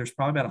count, but there's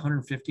probably about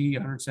 150,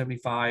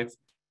 175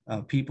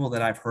 people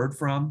that I've heard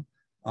from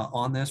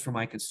on this from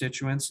my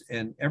constituents.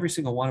 And every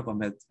single one of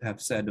them have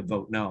said to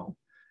vote no.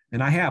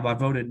 And I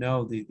voted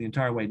no the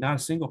entire way. Not a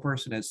single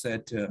person has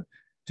said to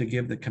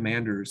give the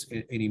Commanders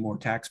any more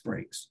tax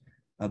breaks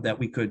that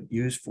we could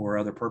use for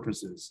other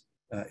purposes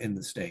in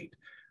the state.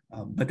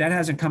 But that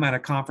hasn't come out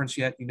of conference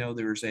yet.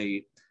 There's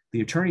the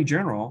Attorney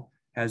General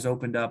has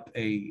opened up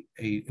an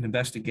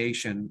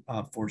investigation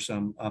for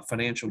some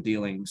financial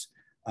dealings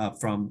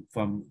from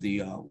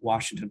the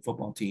Washington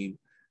football team,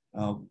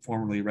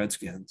 formerly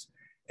Redskins.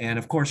 And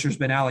of course, there's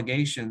been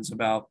allegations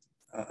about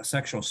a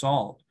sexual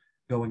assault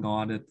going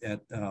on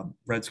at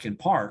Redskin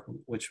Park,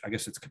 which I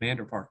guess it's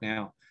Commander Park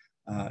now,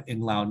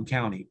 in Loudoun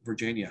County,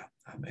 Virginia.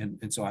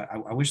 And so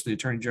I wish the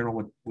Attorney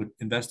General would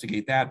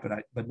investigate that,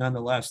 but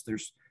nonetheless,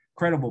 there's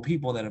credible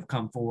people that have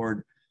come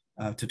forward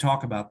to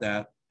talk about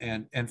that.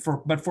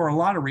 But for a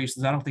lot of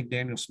reasons, I don't think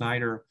Daniel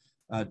Snyder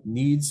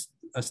needs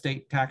a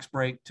state tax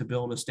break to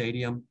build a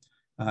stadium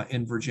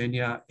in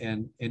Virginia.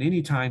 And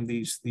anytime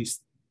these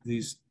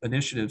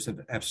initiatives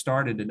have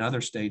started in other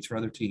states for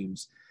other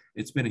teams,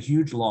 it's been a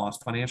huge loss,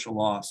 financial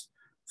loss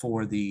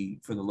for the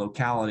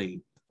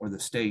locality or the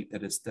state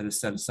that has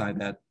set aside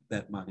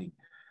that money.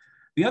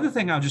 The other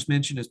thing I'll just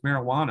mention is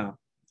marijuana.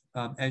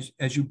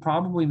 As you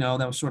probably know,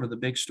 that was sort of the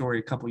big story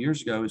a couple of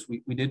years ago, is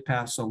we did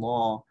pass a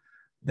law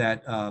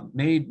that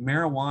made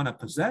marijuana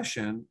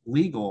possession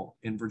legal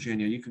in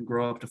Virginia. You can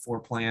grow up to 4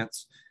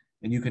 plants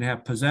and you can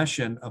have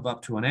possession of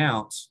up to an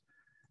ounce.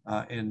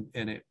 And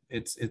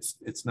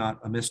it's not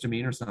a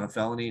misdemeanor, it's not a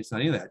felony, it's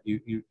not any of that.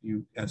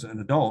 You as an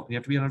adult, you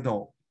have to be an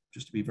adult,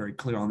 just to be very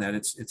clear on that.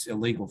 It's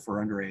illegal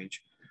for underage,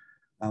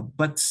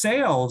 but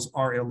sales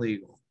are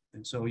illegal.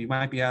 And so you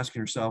might be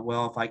asking yourself,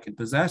 well, if I can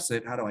possess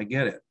it, how do I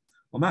get it?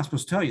 Well, I'm not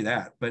supposed to tell you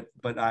that, but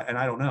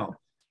I don't know.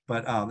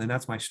 But and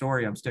that's my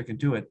story. I'm sticking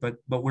to it. But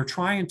we're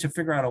trying to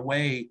figure out a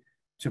way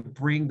to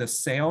bring the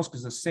sales,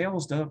 because the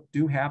sales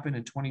do happen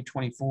in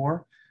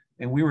 2024.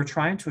 And we were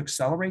trying to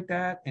accelerate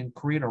that and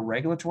create a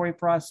regulatory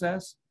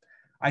process.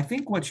 I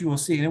think what you will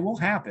see, and it will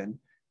happen,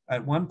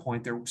 at one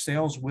point, their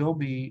sales will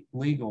be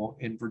legal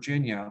in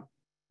Virginia.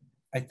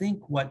 I think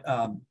what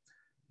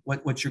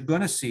you're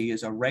going to see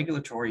is a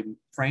regulatory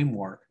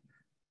framework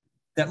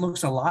that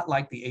looks a lot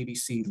like the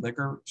ABC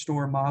liquor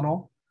store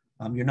model.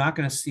 You're not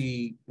going to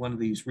see one of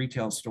these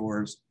retail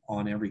stores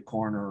on every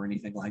corner or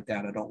anything like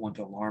that. I don't want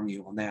to alarm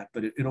you on that,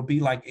 but it'll be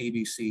like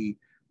ABC,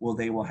 where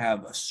they will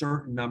have a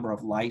certain number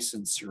of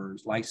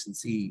licensees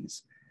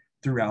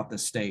throughout the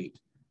state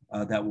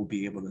that will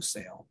be able to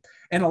sell.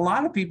 And a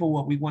lot of people,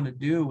 what we want to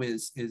do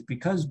is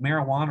because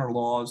marijuana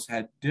laws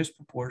had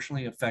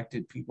disproportionately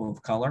affected people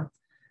of color,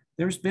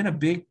 there's been a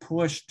big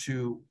push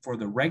for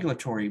the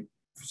regulatory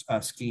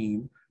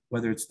scheme,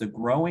 whether it's the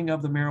growing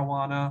of the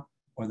marijuana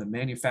or the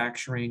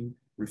manufacturing,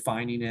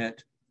 refining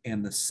it,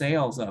 and the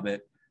sales of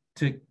it,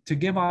 to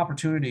give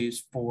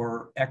opportunities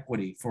for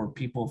equity for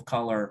people of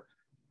color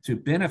to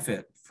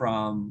benefit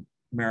from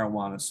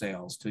marijuana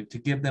sales, to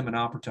give them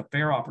a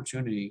fair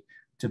opportunity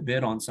to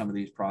bid on some of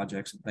these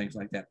projects and things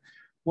like that.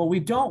 What we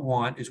don't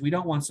want is we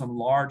don't want some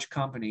large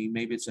company,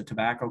 maybe it's a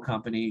tobacco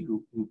company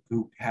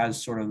who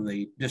has sort of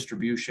the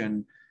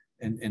distribution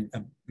and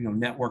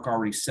network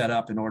already set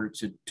up in order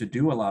to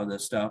do a lot of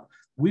this stuff.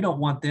 We don't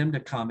want them to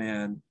come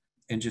in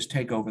and just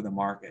take over the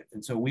market.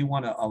 And so we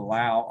want to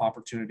allow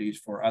opportunities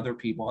for other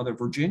people, other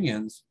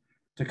Virginians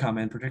to come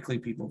in, particularly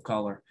people of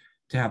color,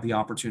 to have the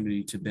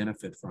opportunity to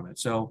benefit from it.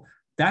 So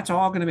that's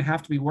all going to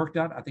have to be worked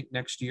out, I think,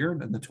 next year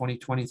in the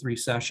 2023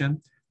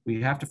 session.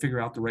 We have to figure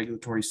out the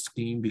regulatory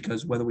scheme,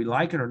 because whether we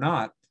like it or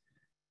not,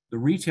 the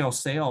retail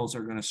sales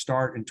are going to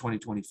start in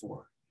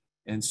 2024.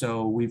 And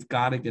so we've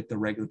got to get the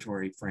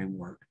regulatory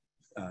framework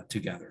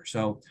together.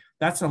 So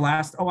that's the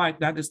last,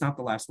 that is not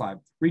the last slide.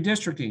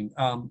 Redistricting.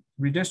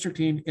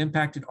 Redistricting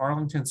impacted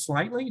Arlington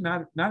slightly,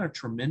 not a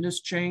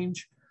tremendous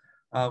change.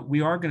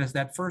 We are going to,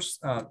 that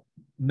first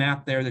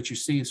map there that you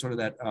see is sort of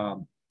that, I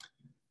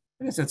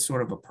guess that's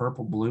sort of a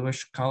purple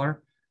bluish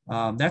color.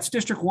 That's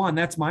District 1,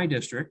 that's my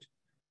district.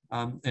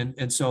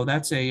 And so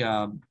that's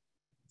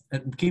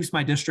it keeps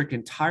my district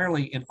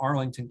entirely in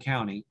Arlington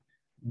County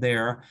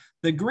there.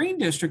 The green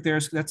district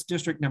that's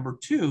district number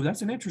 2.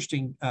 That's an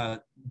interesting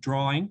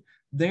drawing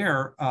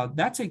there.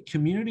 That's a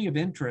community of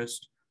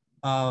interest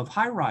of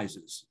high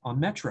rises on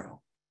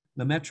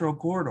the Metro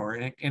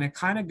corridor. And it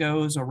kind of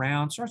goes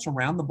around, starts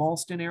around the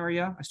Ballston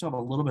area. I still have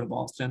a little bit of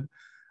Ballston.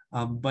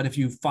 But if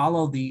you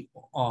follow the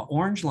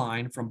orange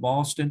line from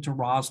Ballston to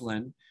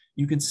Roslyn,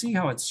 you can see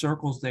how it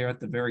circles there at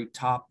the very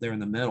top there in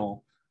the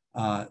middle.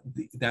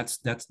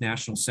 That's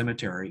National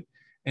Cemetery.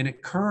 And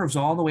it curves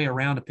all the way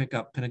around to pick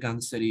up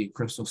Pentagon City and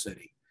Crystal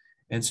City.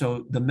 And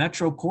so the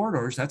Metro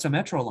corridors, that's a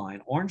Metro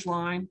line. Orange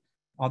line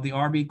on the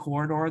RB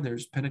corridor,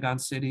 there's Pentagon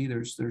City,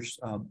 there's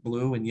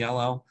blue and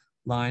yellow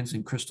lines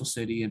in Crystal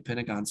City and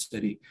Pentagon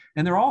City.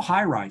 And they're all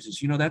high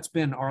rises. That's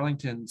been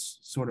Arlington's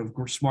sort of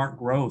smart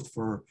growth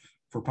for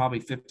probably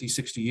 50,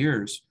 60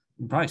 years,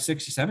 probably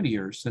 60, 70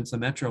 years since the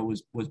Metro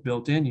was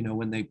built in.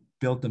 When they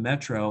built the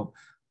Metro,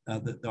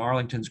 the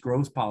Arlington's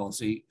growth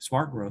policy,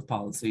 smart growth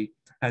policy,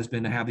 has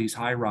been to have these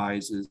high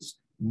rises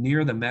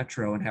near the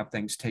Metro and have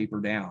things taper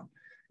down.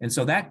 And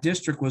so that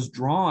district was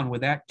drawn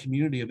with that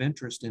community of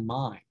interest in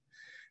mind.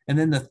 And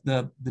then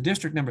the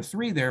district number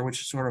 3 there,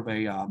 which is sort of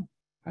a, I don't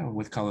know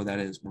what color that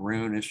is,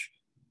 maroonish,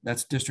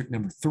 that's district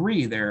number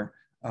 3 there.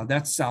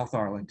 That's South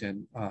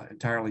Arlington,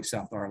 entirely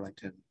South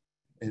Arlington,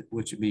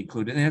 which would be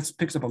included. And it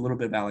picks up a little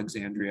bit of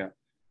Alexandria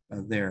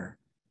there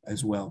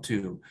as well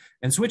too.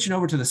 And switching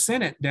over to the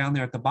Senate down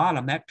there at the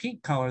bottom, that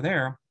pink color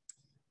there,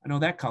 I know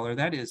that color,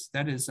 that is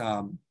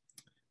the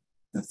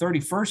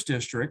 31st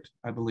district,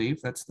 I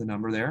believe. That's the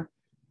number there.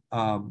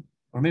 Or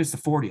maybe it's the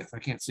 40th, I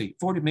can't see.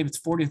 Maybe it's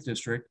 40th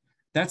district.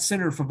 That's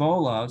Senator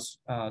Favola's,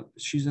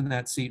 she's in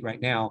that seat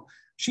right now.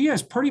 She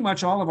has pretty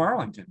much all of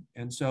Arlington.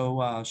 And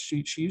so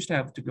she used to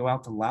have to go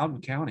out to Loudoun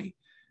County.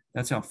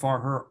 That's how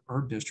far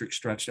her district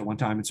stretched at one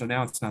time. And so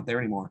now it's not there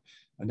anymore.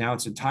 And now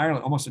it's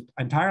almost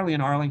entirely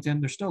in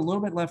Arlington. There's still a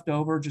little bit left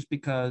over just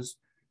because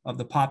of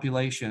the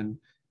population.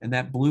 And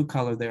that blue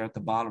color there at the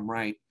bottom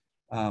right,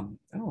 I don't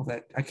know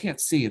that, I can't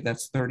see if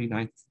that's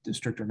 39th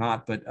district or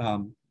not, but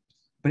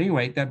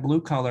anyway, that blue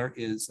color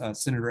is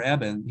Senator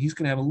Eben. He's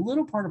going to have a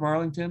little part of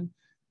Arlington.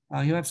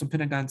 He'll have some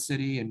Pentagon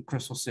City and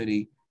Crystal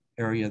City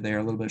area there,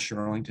 a little bit of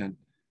Shirlington,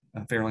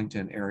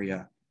 Fairlington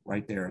area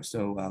right there.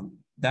 So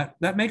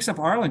that makes up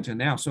Arlington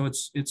now. So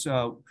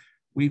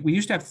we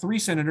used to have 3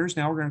 senators.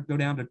 Now we're going to go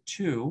down to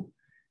 2,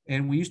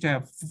 and we used to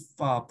have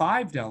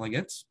 5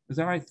 delegates. Is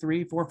that right?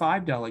 3, 4,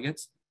 5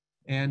 delegates.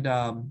 And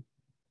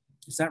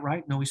is that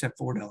right? No, we said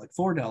 4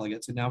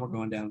 delegates, and now we're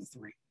going down to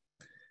 3.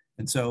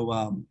 And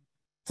so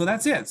so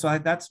that's it. So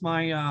that's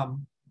my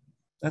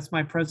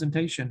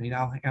presentation.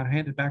 I'll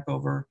hand it back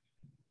over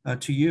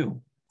to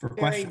you for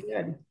questions.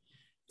 Very good.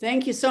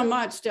 Thank you so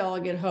much,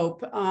 Delegate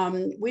Hope.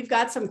 We've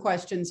got some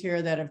questions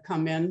here that have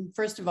come in.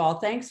 First of all,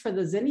 thanks for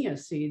the zinnia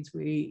seeds.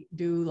 We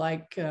do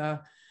like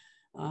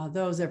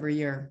those every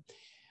year.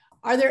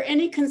 Are there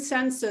any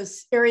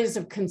areas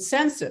of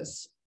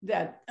consensus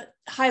that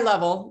high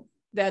level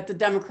that the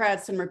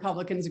Democrats and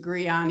Republicans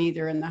agree on,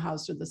 either in the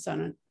House or the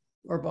Senate,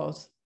 or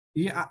both?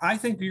 Yeah, I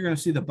think you're going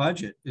to see the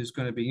budget is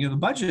going to be, the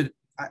budget.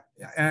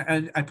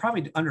 I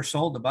probably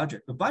undersold the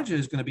budget. The budget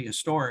is going to be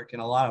historic in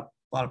a lot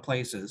of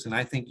places, and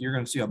I think you're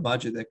going to see a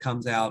budget that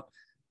comes out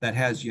that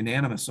has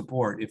unanimous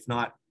support, if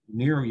not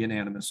near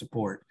unanimous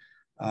support.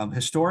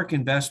 Historic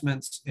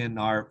investments in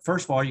our,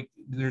 first of all,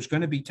 there's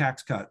going to be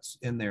tax cuts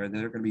in there.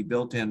 They're going to be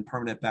built in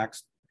permanent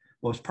backs,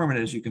 well, as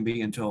permanent as you can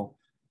be until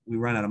we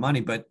run out of money.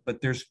 But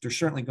there's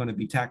certainly going to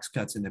be tax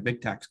cuts in the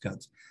big tax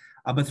cuts.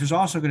 But there's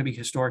also going to be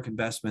historic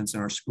investments in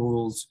our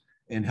schools,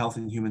 in health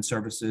and human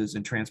services,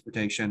 and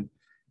transportation,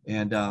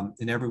 and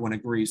everyone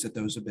agrees that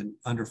those have been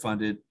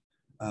underfunded,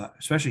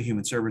 especially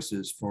human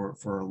services,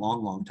 for a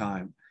long, long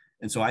time.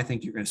 And so I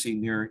think you're going to see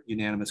near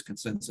unanimous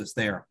consensus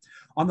there.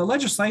 On the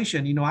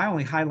legislation, I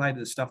only highlighted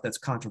the stuff that's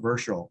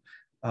controversial.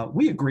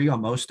 We agree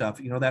on most stuff.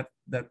 That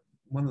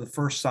one of the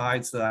first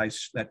sides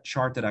that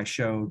chart that I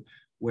showed,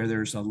 where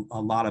there's a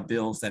lot of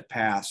bills that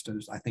passed.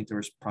 I think there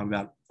was probably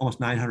about almost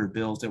 900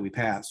 bills that we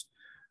passed.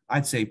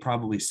 I'd say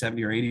probably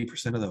 70 or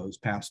 80% of those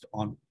passed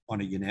on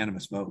a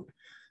unanimous vote.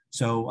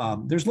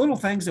 So there's little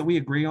things that we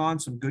agree on,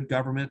 some good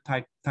government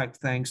type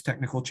things,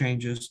 technical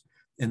changes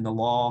in the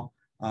law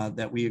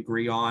that we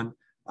agree on.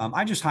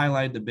 I just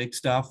highlighted the big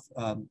stuff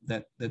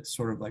that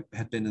sort of like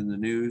had been in the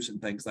news and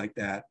things like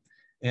that.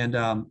 And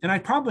I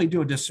probably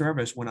do a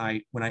disservice when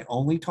I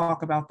only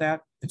talk about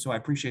that. And so I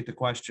appreciate the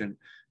question.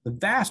 The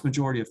vast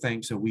majority of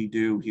things that we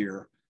do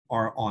here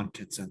are on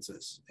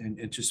consensus, and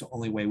it's just the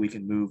only way we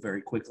can move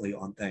very quickly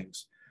on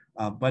things.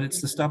 But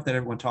it's the stuff that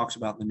everyone talks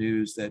about in the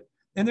news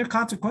and they're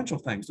consequential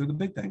things. They're the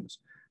big things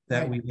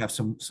that we have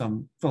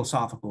some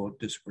philosophical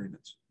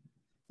disagreements.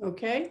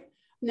 Okay.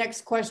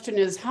 Next question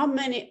is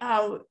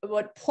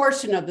what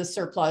portion of the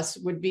surplus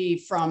would be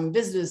from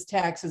business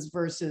taxes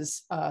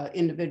versus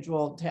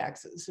individual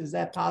taxes? Is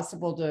that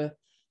possible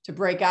to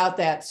break out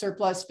that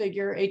surplus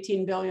figure?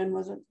 18 billion,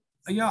 was it?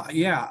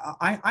 Yeah.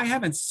 I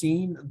haven't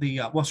seen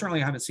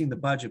certainly I haven't seen the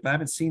budget, but I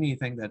haven't seen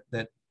anything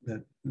that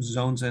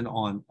zones in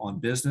on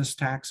business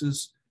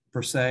taxes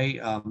per se.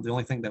 The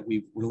only thing that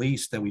we've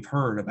released that we've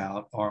heard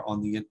about are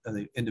on the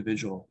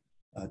individual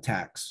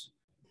tax.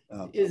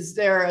 Is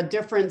there a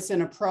difference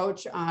in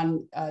approach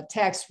on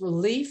tax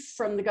relief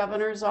from the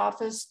governor's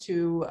office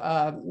to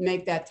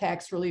make that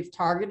tax relief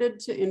targeted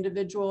to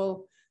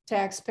individual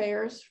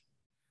taxpayers?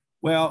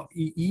 Well,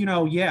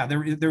 yeah,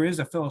 there is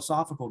a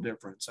philosophical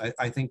difference.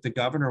 I think the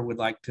governor would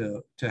like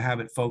to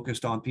have it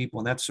focused on people,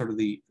 and that's sort of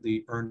the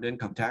earned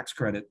income tax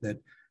credit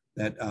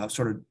that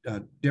sort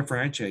of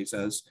differentiates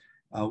us.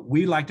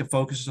 We like to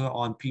focus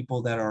on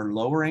people that are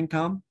lower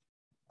income,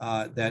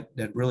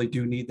 that really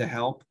do need the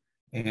help.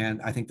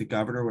 And I think the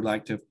governor would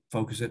like to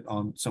focus it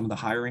on some of the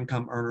higher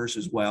income earners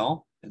as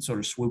well, and sort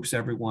of swoops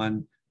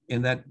everyone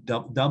in that.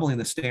 Doubling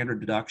the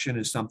standard deduction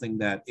is something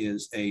that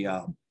is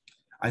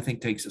I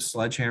think takes a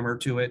sledgehammer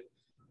to it,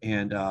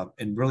 and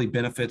really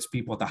benefits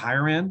people at the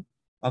higher end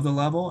of the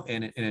level,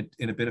 and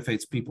it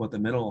benefits people at the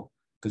middle,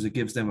 because it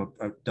gives them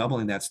a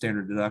doubling that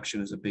standard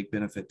deduction is a big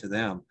benefit to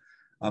them.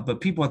 But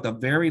people at the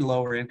very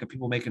lower income,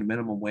 people making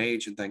minimum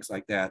wage and things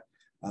like that,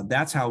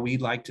 that's how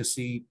we'd like to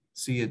see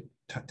it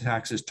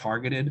taxes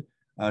targeted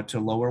to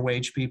lower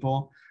wage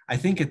people. I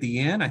think at the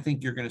end, I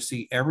think you're going to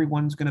see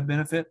everyone's going to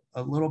benefit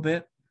a little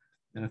bit.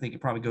 And I think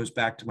it probably goes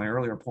back to my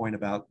earlier point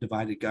about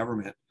divided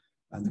government.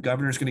 The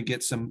governor's going to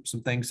get some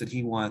things that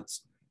he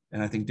wants.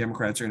 And I think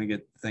Democrats are going to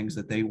get things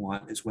that they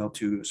want as well,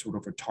 to sort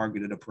of a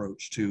targeted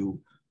approach to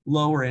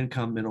lower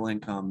income, middle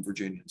income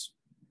Virginians.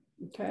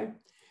 Okay.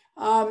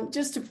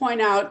 Just to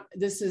point out,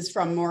 this is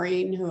from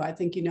Maureen, who I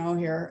think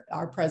here,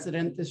 our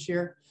president this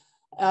year.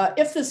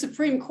 If the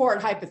Supreme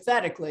Court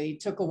hypothetically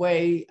took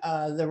away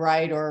the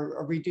right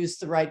or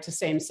reduced the right to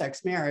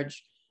same-sex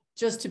marriage,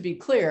 just to be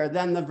clear,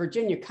 then the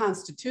Virginia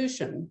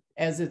Constitution,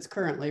 as it's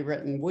currently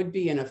written, would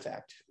be in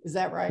effect. Is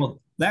that right? Well,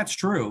 that's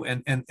true.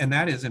 And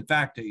that is, in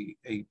fact,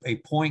 a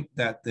point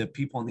that the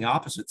people on the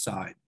opposite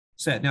side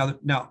said.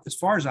 Now, as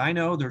far as I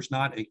know, there's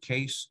not a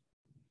case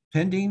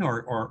pending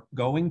or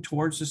going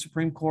towards the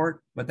Supreme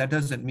Court, but that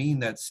doesn't mean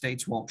that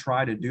states won't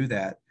try to do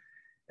that.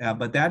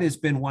 But that has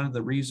been one of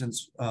the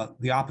reasons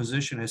the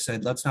opposition has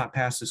said, let's not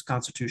pass this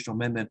constitutional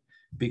amendment,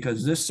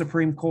 because this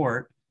Supreme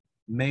Court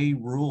may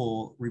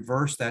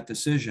reverse that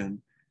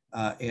decision,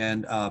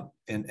 and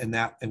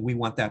we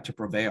want that to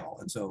prevail.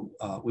 And so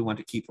we want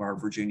to keep our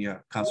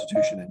Virginia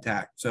Constitution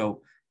intact.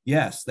 So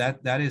yes,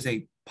 that is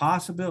a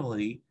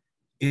possibility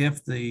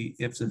if the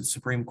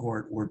Supreme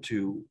Court were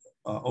to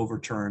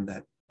overturn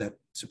that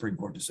Supreme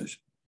Court decision.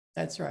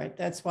 That's right.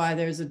 That's why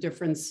there's a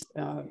difference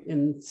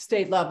in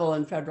state level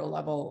and federal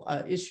level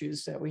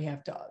issues that we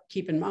have to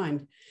keep in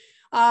mind.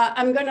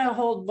 I'm going to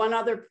hold one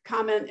other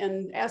comment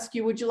and ask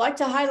you, would you like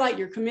to highlight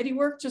your committee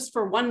work just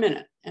for 1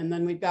 minute? And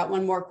then we've got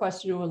one more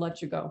question and we'll let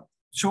you go.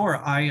 Sure.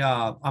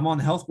 I'm on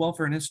the Health,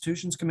 Welfare, and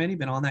Institutions Committee.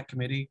 Been on that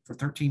committee for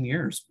 13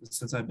 years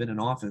since I've been in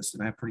office,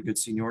 and I have pretty good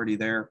seniority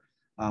there.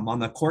 I'm on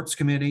the Courts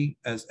Committee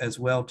as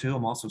well too.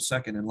 I'm also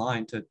second in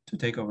line to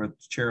take over the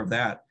chair of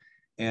that.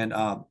 And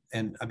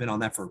I've been on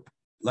that for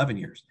 11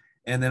 years.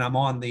 And then I'm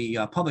on the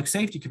Public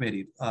Safety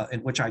Committee, in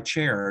which I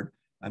chaired.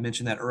 I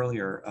mentioned that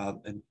earlier,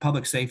 and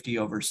public safety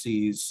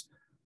oversees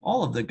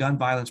all of the gun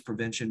violence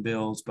prevention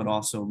bills, but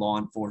also law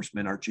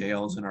enforcement, our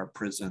jails and our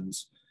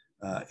prisons,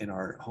 in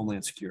our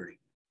homeland security.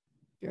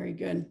 Very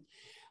good.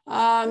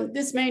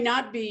 This may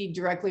not be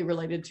directly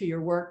related to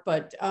your work,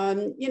 but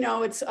you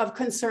know, it's of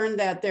concern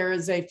that there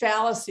is a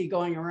fallacy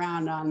going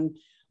around on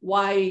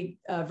why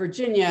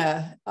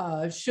Virginia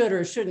should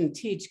or shouldn't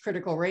teach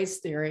critical race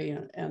theory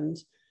and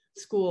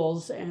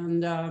schools.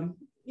 And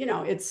you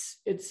know, it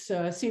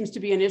seems to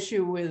be an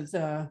issue with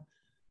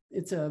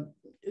it's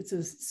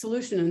a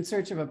solution in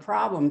search of a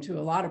problem to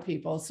a lot of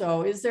people.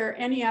 So is there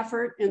any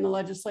effort in the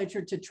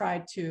legislature to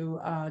try to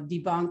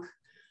debunk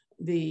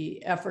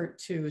the effort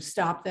to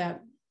stop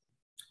that?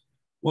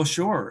 Well,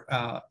 sure.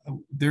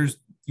 There's,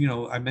 you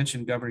know, I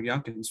mentioned Governor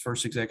Youngkin's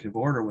first executive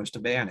order was to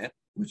ban it,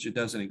 which it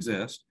doesn't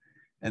exist.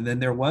 And then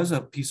there was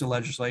a piece of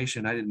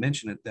legislation, I didn't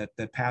mention it,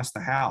 that passed the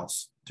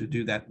House to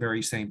do that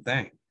very same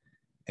thing.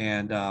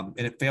 And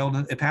it failed,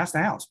 it passed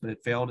the House, but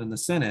it failed in the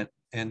Senate.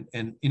 And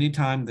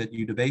anytime that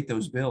you debate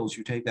those bills,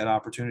 you take that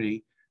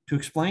opportunity to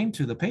explain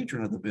to the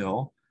patron of the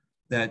bill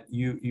that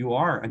you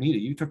are, Anita,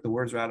 you took the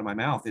words right out of my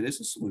mouth. It is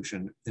a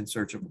solution in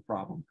search of a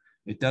problem.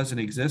 It doesn't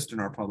exist in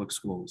our public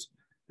schools.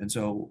 And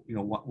so, you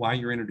know, why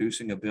you're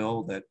introducing a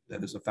bill that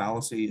is a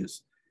fallacy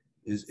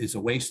is a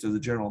waste of the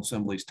General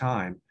Assembly's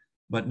time.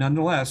 But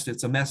nonetheless,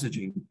 it's a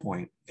messaging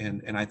point,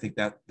 and I think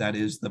that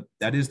is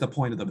the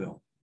point of the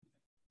bill.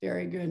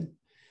 Very good.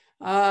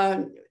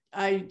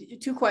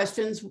 Two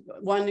questions.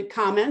 One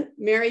comment.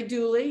 Mary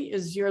Dooley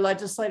is your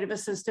legislative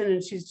assistant,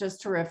 and she's just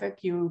terrific.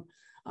 You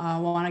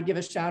want to give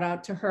a shout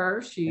out to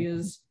her. She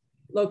is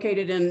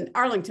located in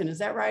Arlington. Is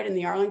that right? In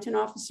the Arlington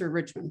office or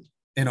Richmond?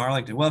 In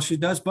Arlington. Well, she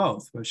does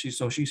both, but she's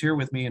here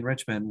with me in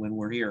Richmond when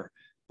we're here,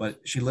 but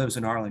she lives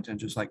in Arlington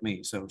just like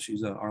me. So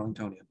she's an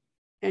Arlingtonian.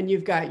 And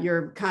you've got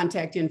your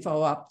contact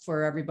info up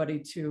for everybody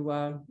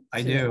to.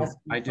 I do.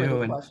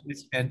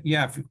 And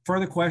yeah, if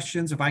further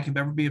questions, if I can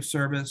ever be of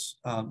service,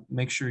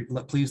 make sure,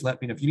 please let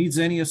me know. If you need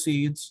Zinnia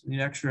seeds, need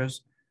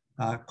extras,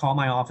 call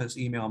my office,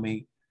 email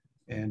me,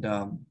 and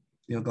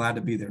you know, glad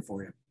to be there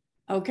for you.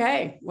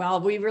 Okay, well,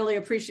 we really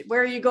appreciate.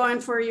 Where are you going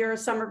for your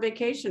summer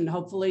vacation?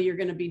 Hopefully you're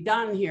going to be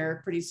done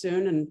here pretty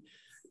soon. And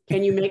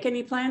can you make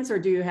any plans, or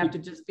do you have to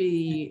just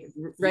be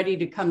ready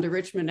to come to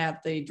Richmond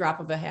at the drop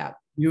of a hat?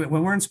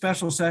 When we're in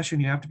special session,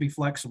 you have to be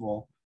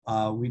flexible.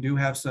 We do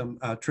have some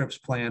trips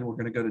planned. We're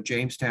going to go to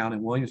Jamestown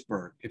and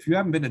Williamsburg. If you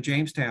haven't been to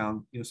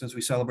Jamestown, you know, since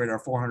we celebrate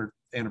our 400th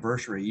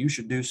anniversary, you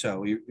should do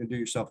so. You can do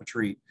yourself a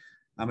treat.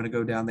 I'm going to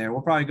go down there.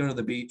 We'll probably go to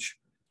the beach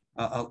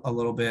a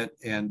little bit,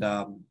 and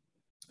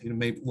you know,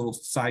 maybe little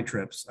side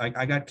trips.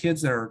 I got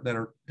kids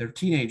they're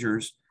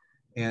teenagers,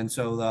 and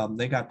so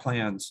they got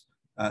plans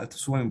at the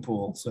swimming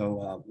pool.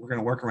 So we're going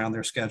to work around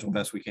their schedule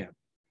best we can.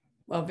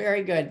 Well,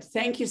 very good.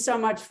 Thank you so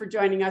much for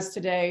joining us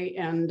today,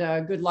 and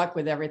good luck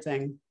with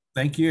everything.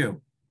 Thank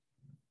you.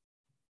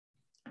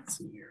 Let's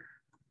see here.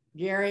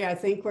 Gary, I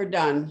think we're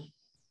done.